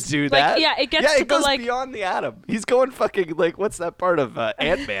get to do that. It gets to it goes the beyond the atom. He's going fucking what's that part of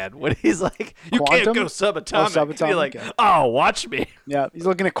Ant-Man when he's like, you Quantum? can't go subatomic. Subatomic, And you're like, oh, watch me. Yeah, he's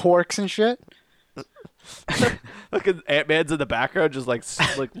looking at quarks and shit. Look at Ant-Man's in the background, just like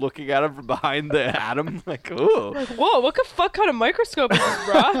looking at him from behind the atom. Like, ooh. Like, whoa, what the fuck kind of microscope is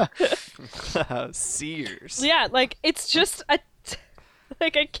this, bro? Sears. Yeah, like, it's just I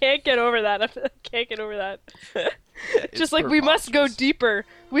can't get over that. I can't get over that. Just like, we must go deeper.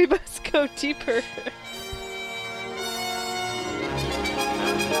 We must go deeper.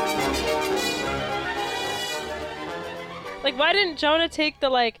 Like, why didn't Jonah take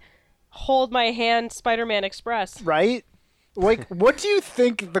the, hold my hand Spider-Man Express? Right? Like, what do you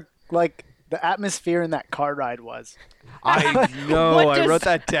think the atmosphere in that car ride was? I know. I wrote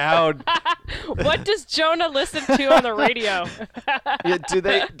that down. What does Jonah listen to on the radio? Yeah,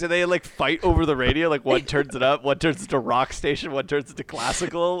 do they fight over the radio? Like one turns it up, one turns it to rock station, one turns it to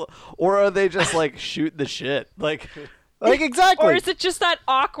classical, or are they just shooting the shit? Like exactly. Or is it just that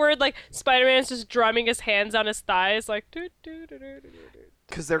awkward Spider-Man's just drumming his hands on his thighs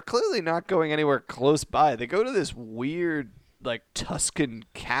because they're clearly not going anywhere close by. They go to this weird Tuscan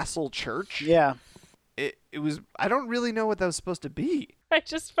castle church. Yeah. It was, I don't really know what that was supposed to be. I'm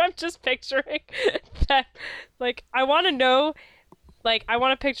just picturing that, I want to know, I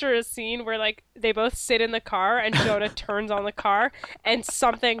want to picture a scene where, they both sit in the car and Jonah turns on the car and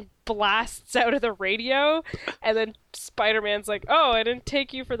something blasts out of the radio and then Spider-Man's like, oh, I didn't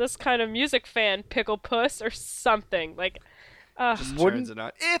take you for this kind of music fan, pickle puss, or something. Just turns it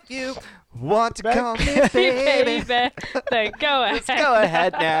on. If you want to call me baby, then go ahead. Let's go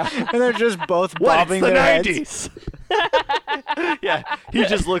ahead now. And they're just both bobbing their heads. Yeah, he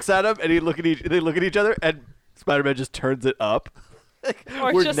just looks at him, and they look at each other, and Spider-Man just turns it up.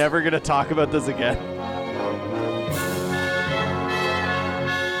 We're never gonna talk about this again.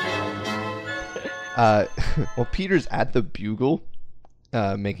 Well, Peter's at the Bugle,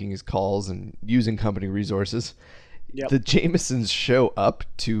 making his calls and using company resources. Yep. The Jamesons show up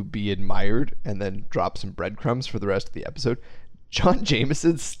to be admired and then drop some breadcrumbs for the rest of the episode. John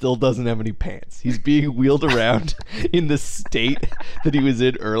Jameson still doesn't have any pants. He's being wheeled around in the state that he was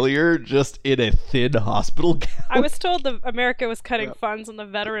in earlier, just in a thin hospital gown. I was told that America was cutting funds on the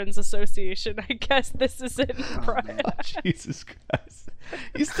Veterans Association. I guess this is it. Jesus Christ.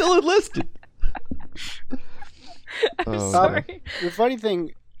 He's still enlisted. I'm sorry. The funny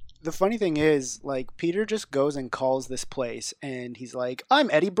thing is, Peter just goes and calls this place, and he's like, I'm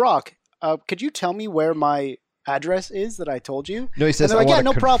Eddie Brock. Could you tell me where my address is that I told you. No, he says, and they're like, I yeah, no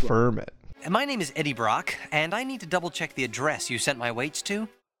want to problem. confirm it. My name is Eddie Brock, and I need to double check the address you sent my weights to.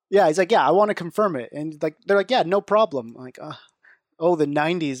 Yeah, he's like, yeah, I want to confirm it. And like, they're like, yeah, no problem. I'm like, oh, the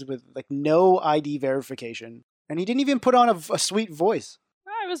 90s with like no ID verification. And he didn't even put on a sweet voice.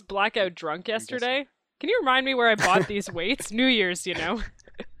 I was blackout drunk yesterday. Can you remind me where I bought these weights? New Year's, you know.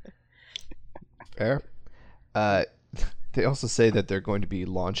 Fair. They also say that they're going to be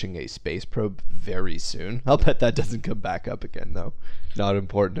launching a space probe very soon. I'll bet that doesn't come back up again, though. Not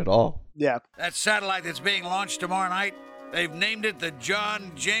important at all. Yeah. That satellite that's being launched tomorrow night, they've named it the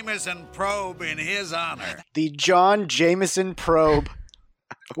John Jameson Probe in his honor. The John Jameson Probe.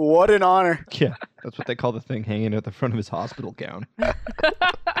 What an honor. Yeah, that's what they call the thing hanging at the front of his hospital gown.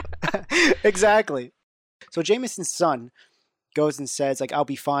 Exactly. So Jameson's son goes and says, like, I'll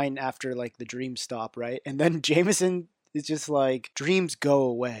be fine after, like, the dreams stop, right? And then Jameson is just like, dreams go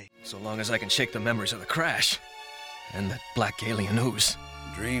away. So long as I can shake the memories of the crash and that black alien ooze.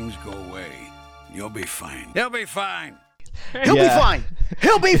 Dreams go away. You'll be fine. He'll be fine. He'll be fine.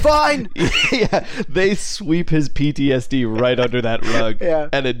 He'll be fine. Yeah, they sweep his PTSD right under that rug. Yeah.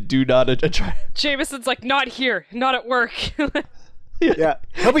 And then do not try. Jameson's like, not here, not at work. Yeah,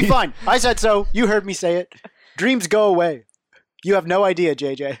 he'll be fine. I said so. You heard me say it. Dreams go away. You have no idea,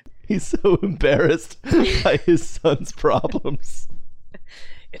 JJ. He's so embarrassed by his son's problems.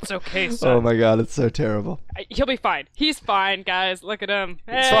 It's okay, son. Oh my god, it's so terrible. He'll be fine. He's fine, guys. Look at him.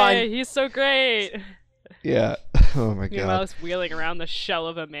 It's hey, fine. He's so great. Yeah. Oh my Meanwhile, god. he's wheeling around the shell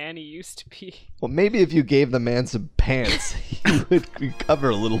of a man he used to be. Well, maybe if you gave the man some pants, he would recover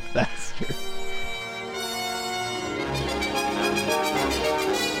a little faster.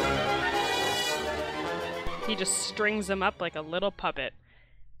 He just strings him up like a little puppet.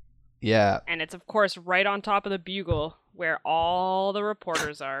 Yeah. And it's, of course, right on top of the bugle where all the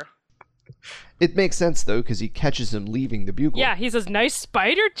reporters are. It makes sense, though, because he catches him leaving the bugle. Yeah, he says, nice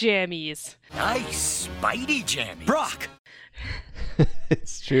spider jammies. Nice Spidey jammies. Brock!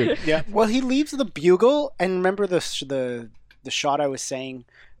 It's true. Yeah. Well, he leaves the bugle, and remember the shot I was saying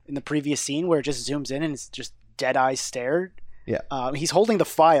in the previous scene where it just zooms in and it's just dead eye stare? Yeah. He's holding the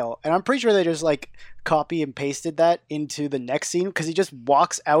file, and I'm pretty sure they just like copy and pasted that into the next scene because he just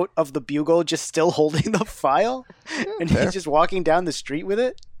walks out of the bugle just still holding the file, and fair. he's just walking down the street with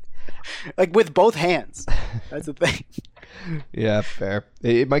it, like with both hands. That's the thing. Yeah, fair.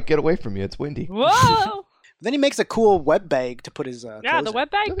 It might get away from you. It's windy. Whoa! Then he makes a cool web bag to put his Yeah, clothes the in. web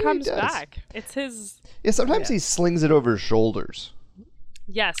bag That's what he comes does. back. It's his... Yeah, sometimes he slings it over his shoulders.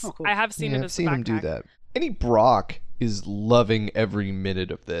 Yes, cool. I have seen it I've as seen a him do backpack. that. Eddie Brock is loving every minute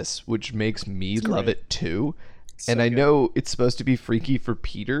of this, which makes me love it too. And I know it's supposed to be freaky for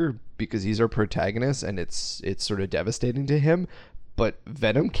Peter because he's our protagonist and it's sort of devastating to him. But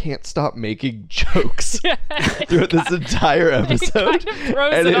Venom can't stop making jokes throughout this entire episode. It kind of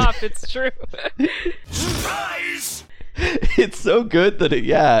throws it off, it's true. Surprise! It's so good that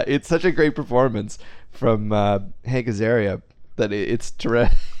it's such a great performance from Hank Azaria that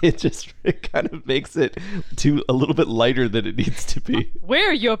it kind of makes it a little bit lighter than it needs to be.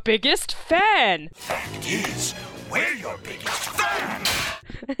 We're your biggest fan! Fact is, we're your biggest fan!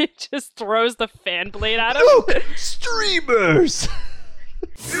 It just throws the fan blade at him. Look! Streamers!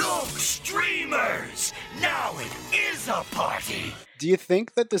 Look, streamers! Now it is a party! Do you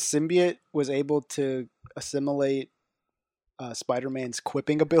think that the symbiote was able to assimilate Spider-Man's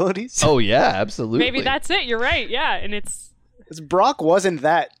quipping abilities? Oh yeah, absolutely. Maybe that's it, you're right, yeah, and it's... Brock wasn't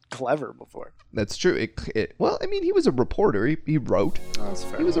that clever before. That's true. Well, I mean, he was a reporter. He wrote. Oh, that's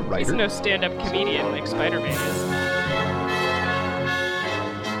fair. He was a writer. He's no stand-up comedian like Spider-Man is.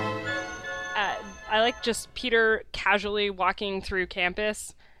 I like just Peter casually walking through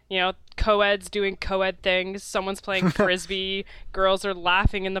campus. You know, co-eds doing co-ed things. Someone's playing frisbee. Girls are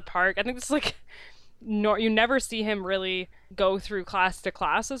laughing in the park. I think this is like... No, you never see him really go through class to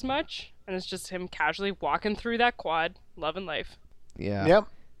class as much. And it's just him casually walking through that quad. Loving life. Yeah. Yep.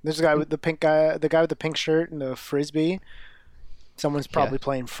 There's a guy with the guy with the pink shirt and the frisbee. Someone's probably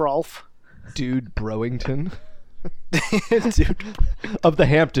playing Frolf. Dude Browington. Dude. Of the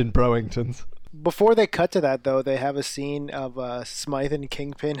Hampton Browingtons. Before they cut to that, though, they have a scene of Smythe and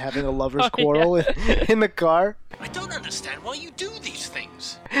Kingpin having a lover's quarrel in the car. I don't understand why you do these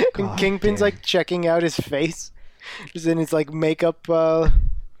things. And Kingpin's like checking out his face. Just in his like makeup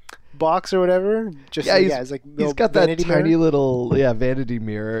box or whatever. Just it's like he's got that tiny little vanity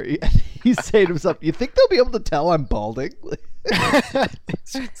mirror. He's saying to himself, "You think they'll be able to tell I'm balding?"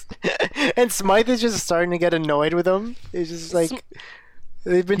 And Smythe is just starting to get annoyed with him. He's just like,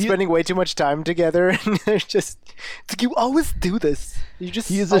 They've been spending way too much time together, and they're just. It's like, you always do this. You just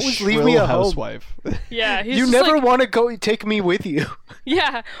He is a always leave me shrill at home. housewife. Yeah, he's You just never like, want to go take me with you.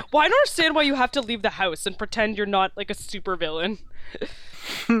 Yeah, well, I don't understand why you have to leave the house and pretend you're not like a supervillain.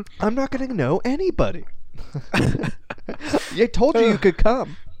 I'm not going to know anybody. I told you could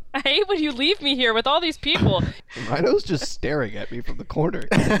come. I hate when you leave me here with all these people. Rhino's just staring at me from the corner.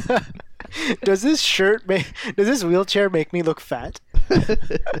 Does this wheelchair make me look fat?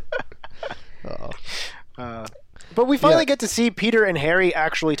 But we finally get to see Peter and Harry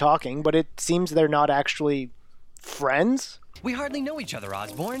actually talking, but it seems they're not actually friends. We hardly know each other,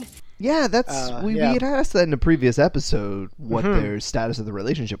 Osborn. Yeah, that's we had asked that in a previous episode what their status of the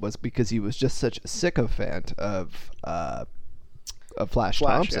relationship was, because he was just such a sycophant of Flash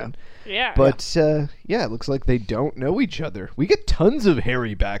Thompson. Yeah. But it looks like they don't know each other. We get tons of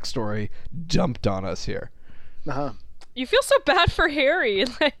Harry backstory dumped on us here. You feel so bad for Harry.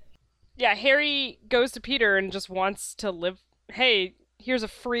 Yeah, Harry goes to Peter and just wants to live. Hey, here's a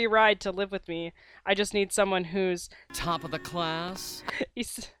free ride to live with me. I just need someone who's top of the class. He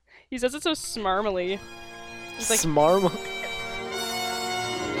says it so smarmily. He's like, Smarmily.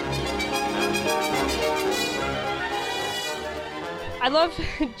 I love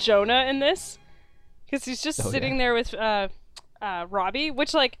Jonah in this because he's just sitting there with Robbie,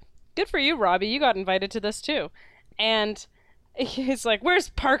 which, like, good for you, Robbie. You got invited to this too. And he's like, where's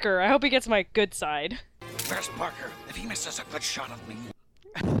Parker? I hope he gets my good side. Where's Parker? If he misses a good shot of me.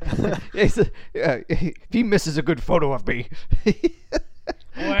 If he misses a good photo of me.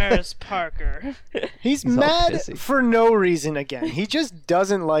 Where's Parker? He's mad for no reason again. He just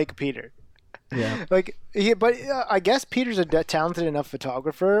doesn't like Peter. Yeah. I guess Peter's a talented enough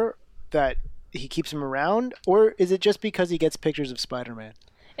photographer that he keeps him around, or is it just because he gets pictures of Spider-Man?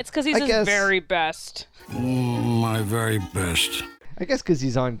 It's because he's his very best. My very best. I guess because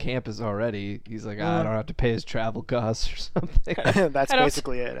he's on campus already. He's like, I don't have to pay his travel costs or something. That's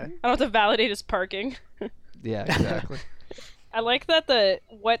basically it. I don't have to validate his parking. Yeah, exactly. I like that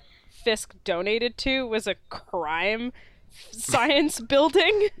what Fisk donated to was a crime science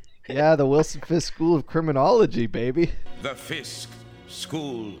building. Yeah, the Wilson Fisk School of Criminology, baby. The Fisk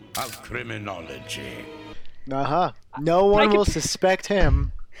School of Criminology. No one will suspect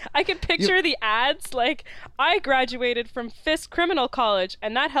him. I can picture the ads like, I graduated from Fisk Criminal College,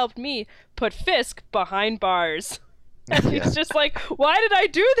 and that helped me put Fisk behind bars. And he's just like, why did I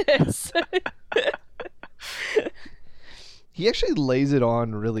do this? He actually lays it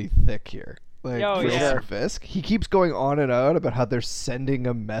on really thick here. Wilson Fisk. He keeps going on and on about how they're sending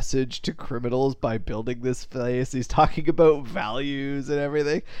a message to criminals by building this place. He's talking about values and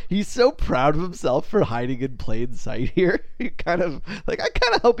everything. He's so proud of himself for hiding in plain sight here. I kind of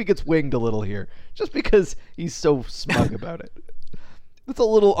hope he gets winged a little here, just because he's so smug about it. It's a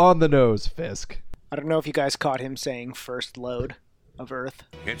little on the nose, Fisk. I don't know if you guys caught him saying first load of Earth.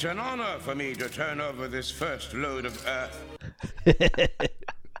 It's an honor for me to turn over this first load of Earth.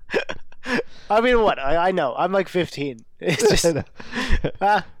 I mean, what? I know. I'm like 15. It's just...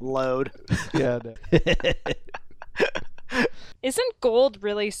 load. Yeah, no. Isn't gold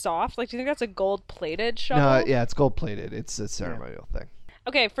really soft? Like, do you think that's a gold-plated shovel? No, yeah, it's gold-plated. It's a ceremonial thing.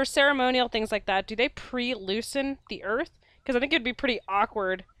 Okay, for ceremonial things like that, do they pre-loosen the earth? Because I think it'd be pretty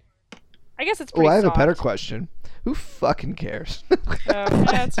awkward. I guess it's pretty I have soft. a better question. Who fucking cares?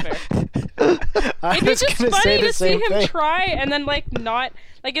 That's fair. It'd be just funny to see him try and then, like, not...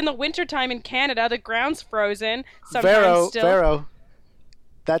 Like, in the wintertime in Canada, the ground's frozen. Sometimes Véro.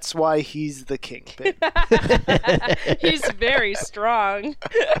 That's why he's the kingpin. He's very strong.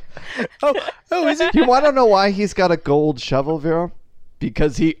 Is he? You want to know why he's got a gold shovel, Véro?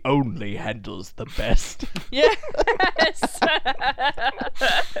 Because he only handles the best. Yes.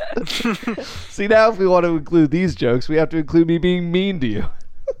 See, now if we want to include these jokes, we have to include me being mean to you.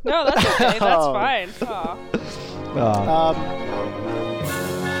 No, that's okay. That's fine.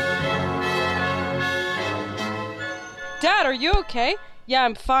 Dad, are you okay? Yeah,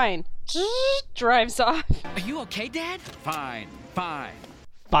 I'm fine. Drives off. Are you okay, Dad? Fine.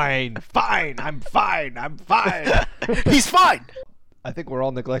 Fine. I'm fine. He's fine. I think we're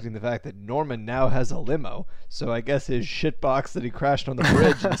all neglecting the fact that Norman now has a limo, so I guess his shitbox that he crashed on the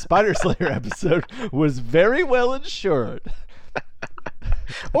bridge in the Spider Slayer episode was very well insured.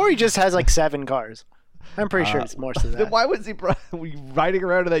 Or he just has like 7 cars. I'm pretty sure it's more than that. Then why was he riding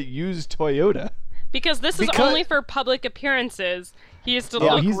around in that used Toyota? Because this is only for public appearances. He used to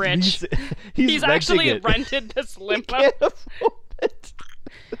look rich. He's actually rented this limo. He can't afford it.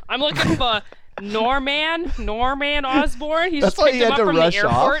 I'm looking for Norman Osborn. He's That's just why picked he him had up to from the rush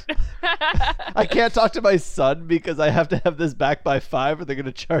airport. off. I can't talk to my son because I have to have this back by 5 or they're going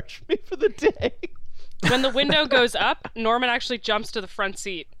to charge me for the day. When the window goes up, Norman actually jumps to the front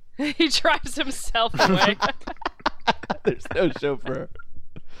seat. He drives himself away. There's no chauffeur.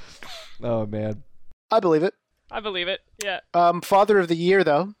 Oh, man. I believe it. I believe it, yeah. Father of the Year,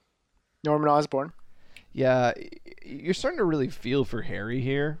 though. Norman Osborn. Yeah, you're starting to really feel for Harry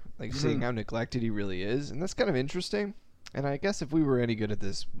here, like seeing how neglected he really is, and that's kind of interesting. And I guess if we were any good at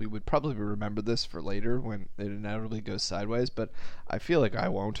this, we would probably remember this for later when it inevitably goes sideways, but I feel like I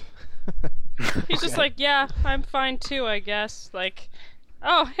won't. He's just like, yeah, I'm fine too, I guess. Like,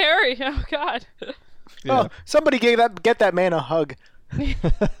 oh, Harry, oh God. Yeah. Oh, somebody get that man a hug.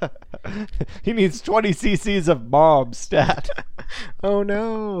 He needs 20 cc's of mom stat. Oh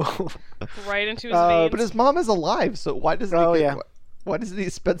no! Right into his veins. But his mom is alive, so why doesn't why doesn't he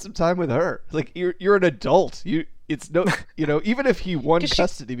spend some time with her? Like you're an adult. Even if he won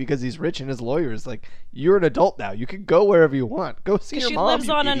custody because he's rich and his lawyer is like, you're an adult now. You can go wherever you want. Go see your mom. She lives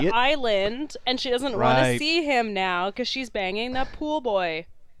on an island and she doesn't want to see him now because she's banging that pool boy.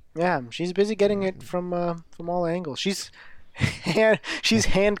 Yeah, she's busy getting it from all angles. She's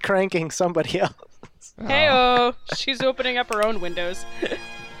hand cranking somebody else. Hey-oh, she's opening up her own windows.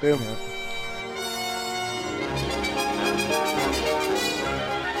 Boom.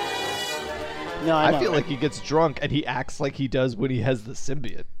 No, I feel like he gets drunk and he acts like he does when he has the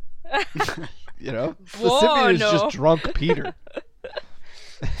symbiote. The symbiote is just drunk Peter.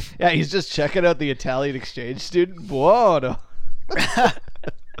 Yeah, he's just checking out the Italian exchange student. Buono.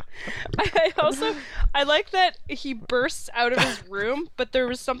 I like that he bursts out of his room, but there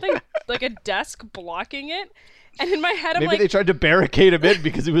was something like a desk blocking it. And in my head, I'm maybe they tried to barricade him in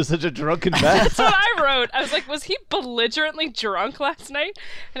because he was such a drunken mess. That's what I wrote. I was like, was he belligerently drunk last night?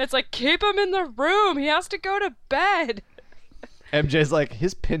 And it's like, keep him in the room. He has to go to bed. MJ's like,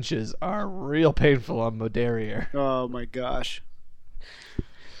 his pinches are real painful on Moderier. Oh my gosh.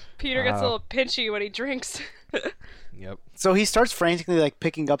 Peter gets a little pinchy when he drinks. Yep. So he starts frantically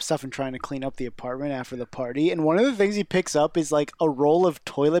picking up stuff and trying to clean up the apartment after the party. And one of the things he picks up is a roll of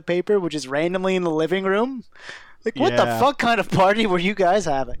toilet paper, which is randomly in the living room. What the fuck kind of party were you guys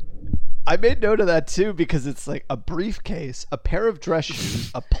having? I made note of that too because it's like a briefcase, a pair of dress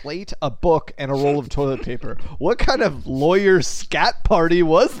shoes, a plate, a book, and a roll of toilet paper. What kind of lawyer scat party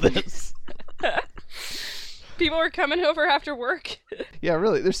was this? People were coming over after work. Yeah,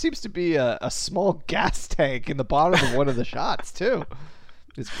 really. There seems to be a small gas tank in the bottom of one of the shots, too.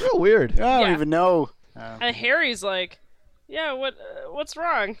 It's real weird. I don't even know. And Harry's like, yeah, what's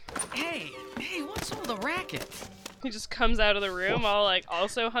wrong? Hey, what's all the racket? He just comes out of the room all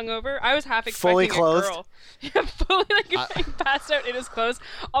also hungover. I was half expecting fully clothed. A girl. Yeah, fully passed out in his clothes.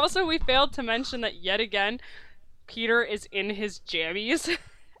 Also, we failed to mention that yet again, Peter is in his jammies.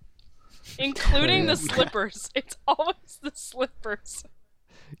 Including the slippers. It's always the slippers.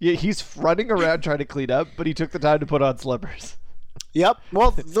 Yeah, he's running around trying to clean up, but he took the time to put on slippers. Yep.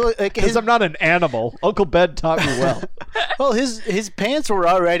 Well, because I'm not an animal. Uncle Ben taught me well. Well, his pants were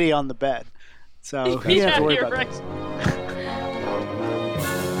already on the bed, so he didn't have to worry about right. those.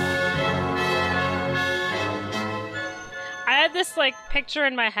 I had this picture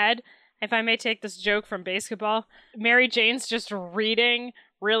in my head, if I may take this joke from basketball. Mary Jane's just reading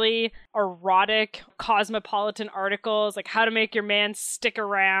really erotic cosmopolitan articles, like how to make your man stick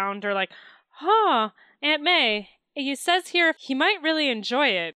around, or Aunt May, he says here he might really enjoy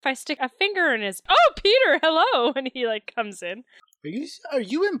it if I stick a finger in his... Oh, Peter, hello! And he comes in. Are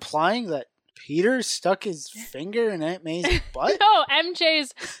you implying that Peter stuck his finger in Aunt May's butt? No,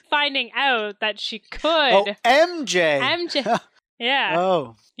 MJ's finding out that she could. Oh, MJ! MJ. Yeah.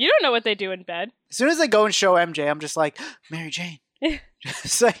 Oh. You don't know what they do in bed. As soon as they go and show MJ, I'm just like, Mary Jane.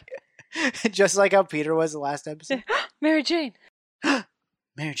 just like how Peter was the last episode. Mary Jane.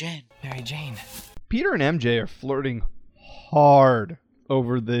 Mary Jane. Mary Jane. Peter and MJ are flirting hard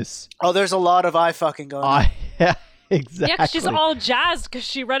over this. Oh, there's a lot of eye fucking going on. Yeah, exactly. Yeah, she's all jazzed because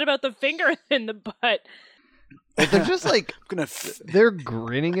she read about the finger in the butt. They're just they're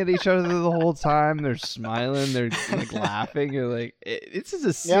grinning at each other the whole time. They're smiling. They're laughing. You're this is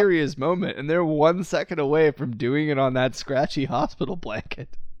a serious moment, and they're 1 second away from doing it on that scratchy hospital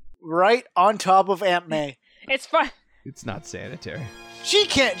blanket. Right on top of Aunt May. It's fine. It's not sanitary. She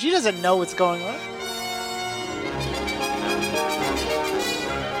doesn't know what's going on.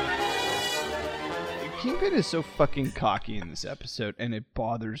 Kingpin is so fucking cocky in this episode, and it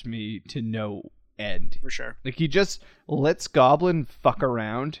bothers me to no end. For sure. He just lets Goblin fuck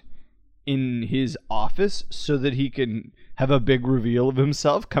around in his office so that he can have a big reveal of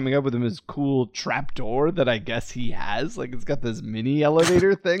himself, coming up with his cool trapdoor that I guess he has. Like, it's got this mini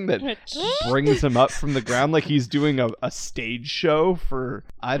elevator thing that brings him up from the ground like he's doing a stage show for,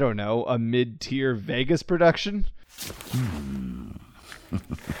 I don't know, a mid-tier Vegas production.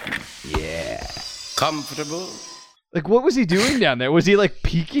 Yeah. Comfortable? Like, what was he doing down there? Was he, like,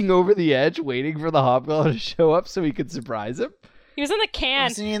 peeking over the edge, waiting for the hobgoblin to show up so he could surprise him? He was in the can.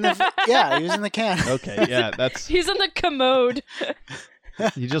 Wasn't he in the, yeah, he was in the can. Okay, yeah, that's... He's in the commode.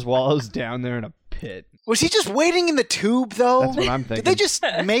 He just wallows down there in a pit. Was he just waiting in the tube, though? That's what I'm thinking. Did they just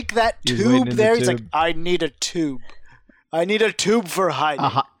make that He was waiting tube in there? the He's like, tube. I need a tube. I need a tube for hiding.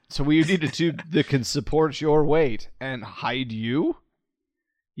 So you need a tube that can support your weight and hide you?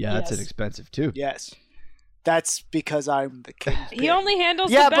 Yeah, that's Yes. an expensive tube. Yes. That's because I'm the king. He only handles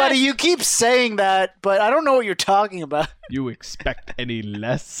Yeah, the best. buddy, you keep saying that, but I don't know what you're talking about. You expect any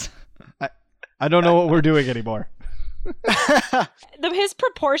less? I don't know what we're doing anymore. His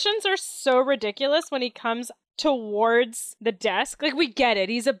proportions are so ridiculous when he comes towards the desk. Like, we get it.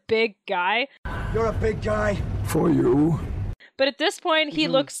 He's a big guy. You're a big guy. For you. But at this point, he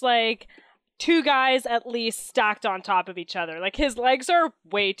looks like two guys at least stacked on top of each other. Like, his legs are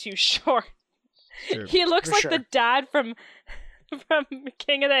way too short. Sure. He looks For like sure. the dad from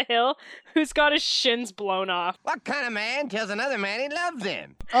King of the Hill who's got his shins blown off. What kind of man tells another man he loves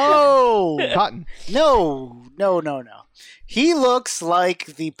him? Oh! Cotton. No. He looks like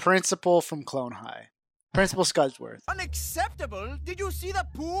the principal from Clone High. Principal Scudsworth. Unacceptable? Did you see the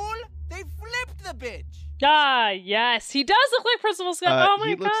pool? They flipped the bitch. Ah, yes. He does look like Principal Scott. Oh my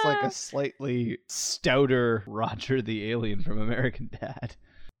He god. looks like a slightly stouter Roger the Alien from American Dad.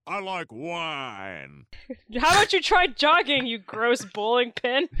 I like wine. How about you try jogging, you gross bowling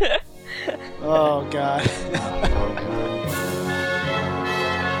pin? Oh, God.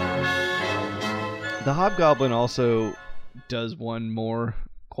 The Hobgoblin also does one more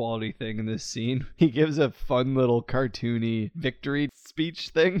quality thing in this scene. He gives a fun little cartoony victory speech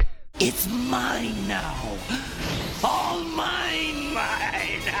thing. It's mine now. All mine.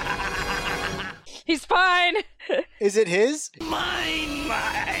 He's fine. Is it his? Mine.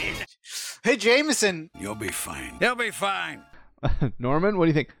 Hey, Jameson. You'll be fine. You'll be fine. Norman, what do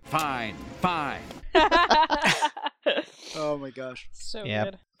you think? Fine. Oh, my gosh. So Yep.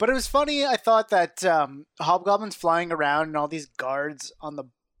 good. But it was funny. I thought that Hobgoblin's flying around and all these guards on the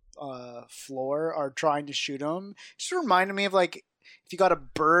floor are trying to shoot him. Just reminded me of, like, if you got a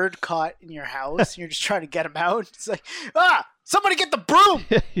bird caught in your house and you're just trying to get him out. It's like, somebody get the broom!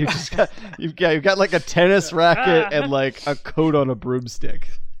 you've got like a tennis racket and like a coat on a broomstick.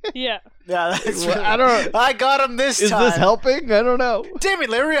 Yeah. Yeah, that's Well, really, I don't- I got him this Is time. this helping? I don't know. Damn it,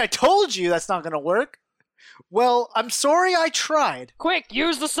 Larry, I told you that's not going to work. Well, I'm sorry I tried. Quick,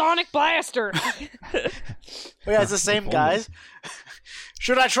 use the sonic blaster. Oh, yeah, it's the same guys.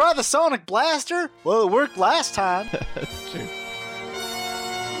 Should I try the sonic blaster? Well, it worked last time. That's true.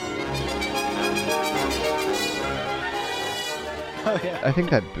 Oh, yeah. I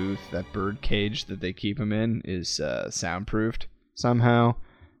think that booth, that bird cage that they keep him in, is soundproofed somehow.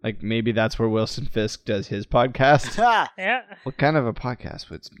 Like, maybe that's where Wilson Fisk does his podcast. Yeah. What kind of a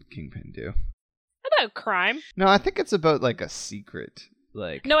podcast would Kingpin do? About crime. No, I think it's about, like, a secret.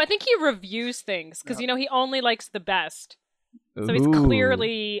 Like, No, I think he reviews things because, he only likes the best. So he's Ooh.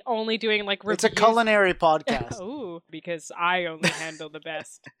 clearly only doing, like, reviews. It's a culinary podcast. Ooh, because I only handle the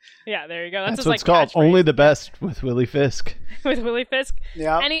best. Yeah, there you go. That's That's his, what like, it's called. catchphrase. Only the best with Willie Fisk. With Willie Fisk.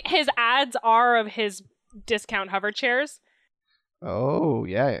 Yeah. And his ads are of his discount hover chairs. Oh,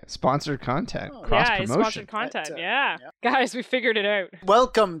 yeah. Sponsored content. Yeah, Cross-promotion. his sponsored content. Yeah. Guys, we figured it out.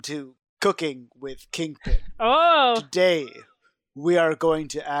 Welcome to Cooking with Kingpin. Oh. Today, we are going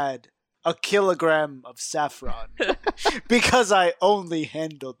to add a kilogram of saffron because I only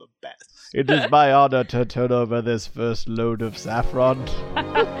handle the best. It is my honor to turn over this first load of saffron.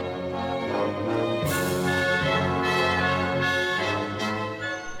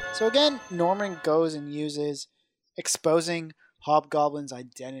 So again, Norman goes and uses exposing Hobgoblin's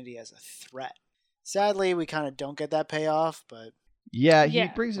identity as a threat. Sadly, we kind of don't get that payoff, but... Yeah, he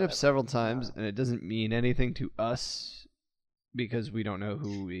brings it up several times, and it doesn't mean anything to us because we don't know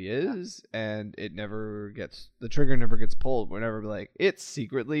who he is, and it never gets... The trigger never gets pulled. We're never like, it's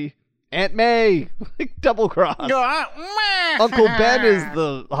secretly Aunt May! Like, double cross. Uncle Ben is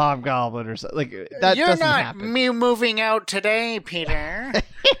the Hobgoblin or something. Like, that You're doesn't not happen. me moving out today, Peter.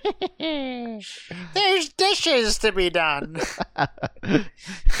 There's dishes to be done.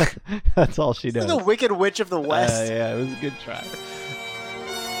 That's all she knows. The Wicked Witch of the West. Yeah, it was a good try.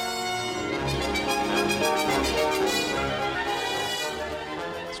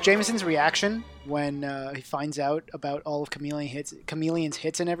 So Jameson's reaction when he finds out about all of Chameleon's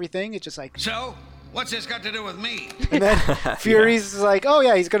hits and everything. It's just like, So, what's this got to do with me? and then Fury's like, oh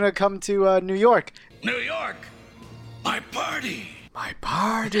yeah, he's gonna come to New York. New York? My party. My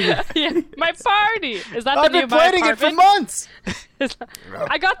party. Yeah, my party. Is that the I've new been planning it for months.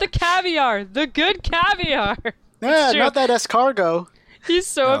 I got the caviar, the good caviar. Yeah, not that escargot. He's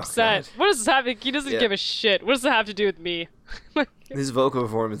so upset. God. What does this have? He doesn't Yeah. give a shit. What does it have to do with me? His vocal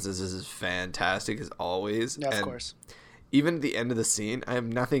performances is fantastic as always. Yeah, of and course. Even at the end of the scene, I have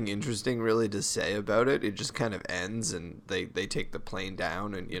nothing interesting really to say about it. It just kind of ends and they take the plane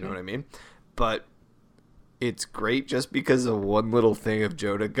down and you know what I mean? But it's great just because of one little thing of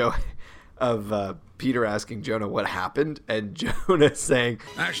Peter asking Jonah what happened and Jonah saying,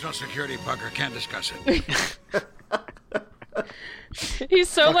 National security, Pucker, can't discuss it. He's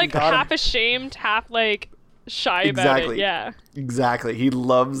so Fucking like got him. half ashamed, half like shy about it. Yeah. Exactly. He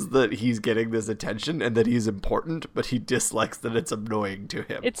loves that he's getting this attention and that he's important, but he dislikes that it's annoying to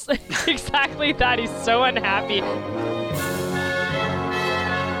him. It's exactly that. He's so unhappy.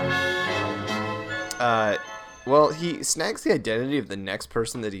 Well, he snags the identity of the next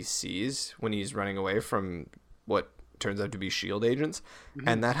person that he sees when he's running away from what turns out to be S.H.I.E.L.D. agents,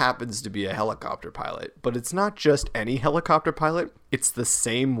 and that happens to be a helicopter pilot. But it's not just any helicopter pilot. It's the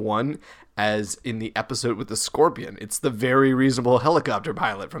same one as in the episode with the Scorpion. It's the very reasonable helicopter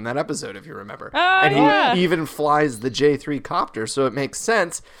pilot from that episode, if you remember. And he even flies the J3 copter, so it makes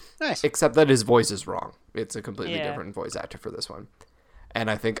sense, Nice. except that his voice is wrong. It's a completely Yeah. different voice actor for this one. And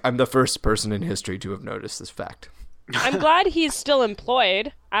I think I'm the first person in history to have noticed this fact. I'm glad he's still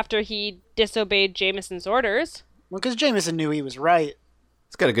employed after he disobeyed Jameson's orders. Well, because Jameson knew he was right.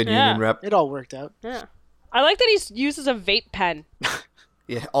 It's got a good union rep. It all worked out. Yeah. I like that he uses a vape pen.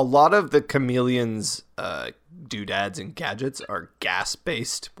 Yeah, a lot of the Chameleon's doodads and gadgets are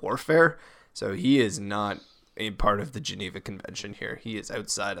gas-based warfare, so he is not a part of the Geneva Convention here. He is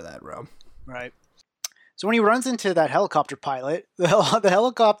outside of that realm. Right. So when he runs into that helicopter pilot, the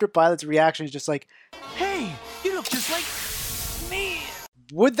helicopter pilot's reaction is just like, Hey, you look just like me.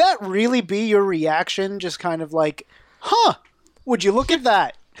 would that really be your reaction? Just kind of like, huh, would you look at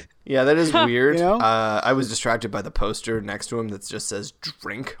that? Yeah, that is weird. You know? I was distracted by the poster next to him that just says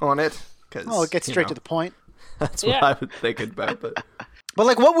drink on it. Oh, it gets straight to the point. That's what I was thinking about. But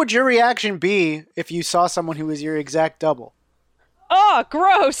like, what would your reaction be if you saw someone who was your exact double? Oh,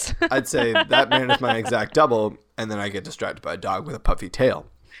 gross. I'd say that man is my exact double, and then I get distracted by a dog with a puffy tail.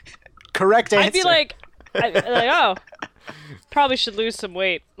 Correct answer. I'd be like, oh, probably should lose some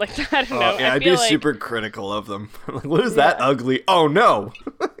weight. Like, I don't know. Yeah, I'd be super critical of them. Like, what is that ugly? Oh, no.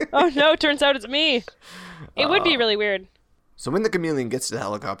 Oh, no, turns out it's me. It would be really weird. So when the Chameleon gets to the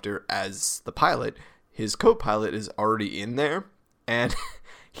helicopter as the pilot, his co-pilot is already in there, and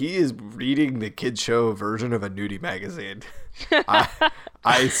he is reading the kids show version of a nudie magazine.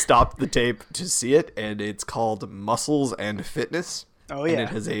 I stopped the tape to see it, and it's called Muscles and Fitness. Oh, And yeah. it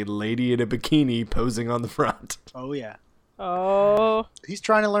has a lady in a bikini posing on the front. Oh, yeah. Oh. He's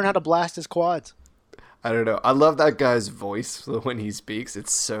trying to learn how to blast his quads. I don't know. I love that guy's voice when he speaks.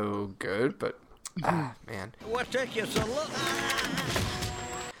 It's so good, but man. What took you so long?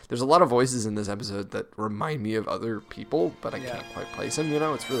 There's a lot of voices in this episode that remind me of other people, but I can't quite place them, you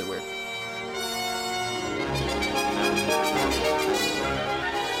know? It's really weird.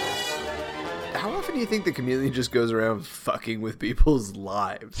 How often do you think the Chameleon just goes around fucking with people's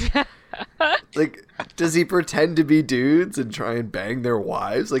lives? Like, does he pretend to be dudes and try and bang their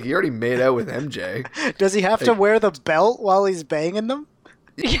wives? Like, he already made out with MJ. Does he have to wear the belt while he's banging them?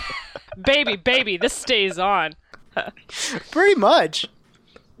 Baby, this stays on. Pretty much.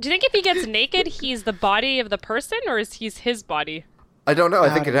 Do you think if he gets naked, he's the body of the person, or is he's his body? I don't know.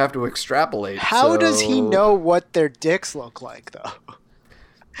 I think I'd have to extrapolate. How does he know what their dicks look like, though?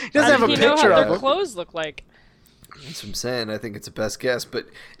 He doesn't have a picture know how of their them. clothes look like. That's what I'm saying. I think it's a best guess, but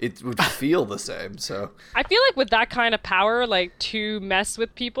it would feel the same, so... I feel like with that kind of power, like, to mess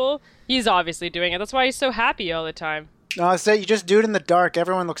with people, he's obviously doing it. That's why he's so happy all the time. No, so you just do it in the dark.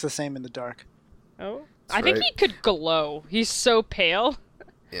 Everyone looks the same in the dark. Oh? That's I think right. he could glow. He's so pale.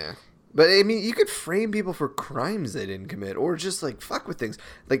 Yeah. But, I mean, you could frame people for crimes they didn't commit, or just, like, fuck with things.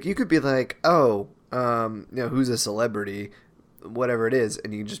 Like, you could be like, oh, you know, who's a celebrity, whatever it is,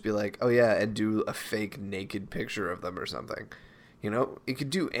 and you can just be like, oh, yeah, and do a fake naked picture of them or something. You know? It could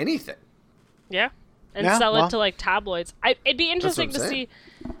do anything. Yeah. And Yeah, sell well. it to, like, tabloids. It'd be interesting I'm to see.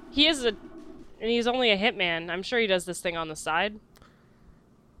 He is and he's only a hitman. I'm sure he does this thing on the side.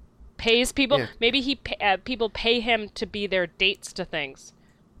 Pays people. Yeah. Maybe people pay him to be their dates to things.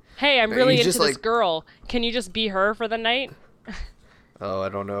 Hey, I'm No, really he's into just this like- girl. Can you just be her for the night? Oh, I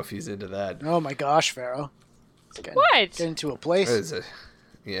don't know if he's into that. Oh my gosh, Véro. What? Get into a place. What is it?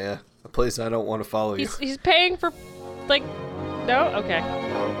 Yeah, a place I don't want to follow you. He's paying for, like, no? Okay.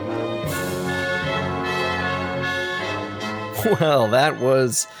 Well, that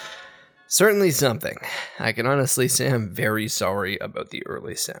was certainly something. I can honestly say I'm very sorry about the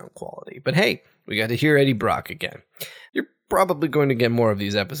early sound quality. But hey, we got to hear Eddie Brock again. You're probably going to get more of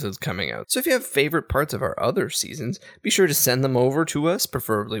these episodes coming out. So if you have favorite parts of our other seasons, be sure to send them over to us,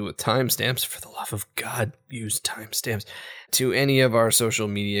 preferably with timestamps. For the love of God, use timestamps. To any of our social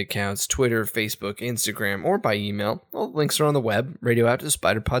media accounts, Twitter, Facebook, Instagram, or by email. All the links are on the web,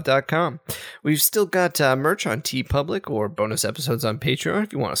 radioactivespiderpod.com. We've still got merch on TeePublic or bonus episodes on Patreon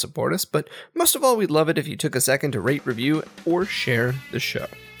if you want to support us, but most of all, we'd love it if you took a second to rate, review, or share the show.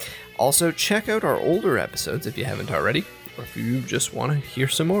 Also, check out our older episodes if you haven't already, or if you just want to hear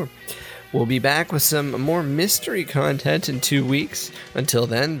some more. We'll be back with some more mystery content in 2 weeks. Until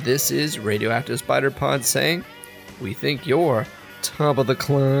then, this is Radioactive Spider-Pod saying, we think you're top of the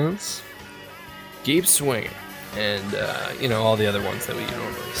class. Keep swinging. And, all the other ones that we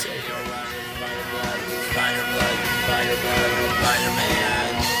normally say.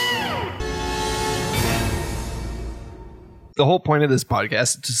 The whole point of this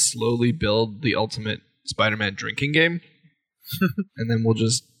podcast is to slowly build the ultimate Spider-Man drinking game. And then we'll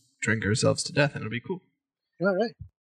just drink ourselves to death and it'll be cool. All right.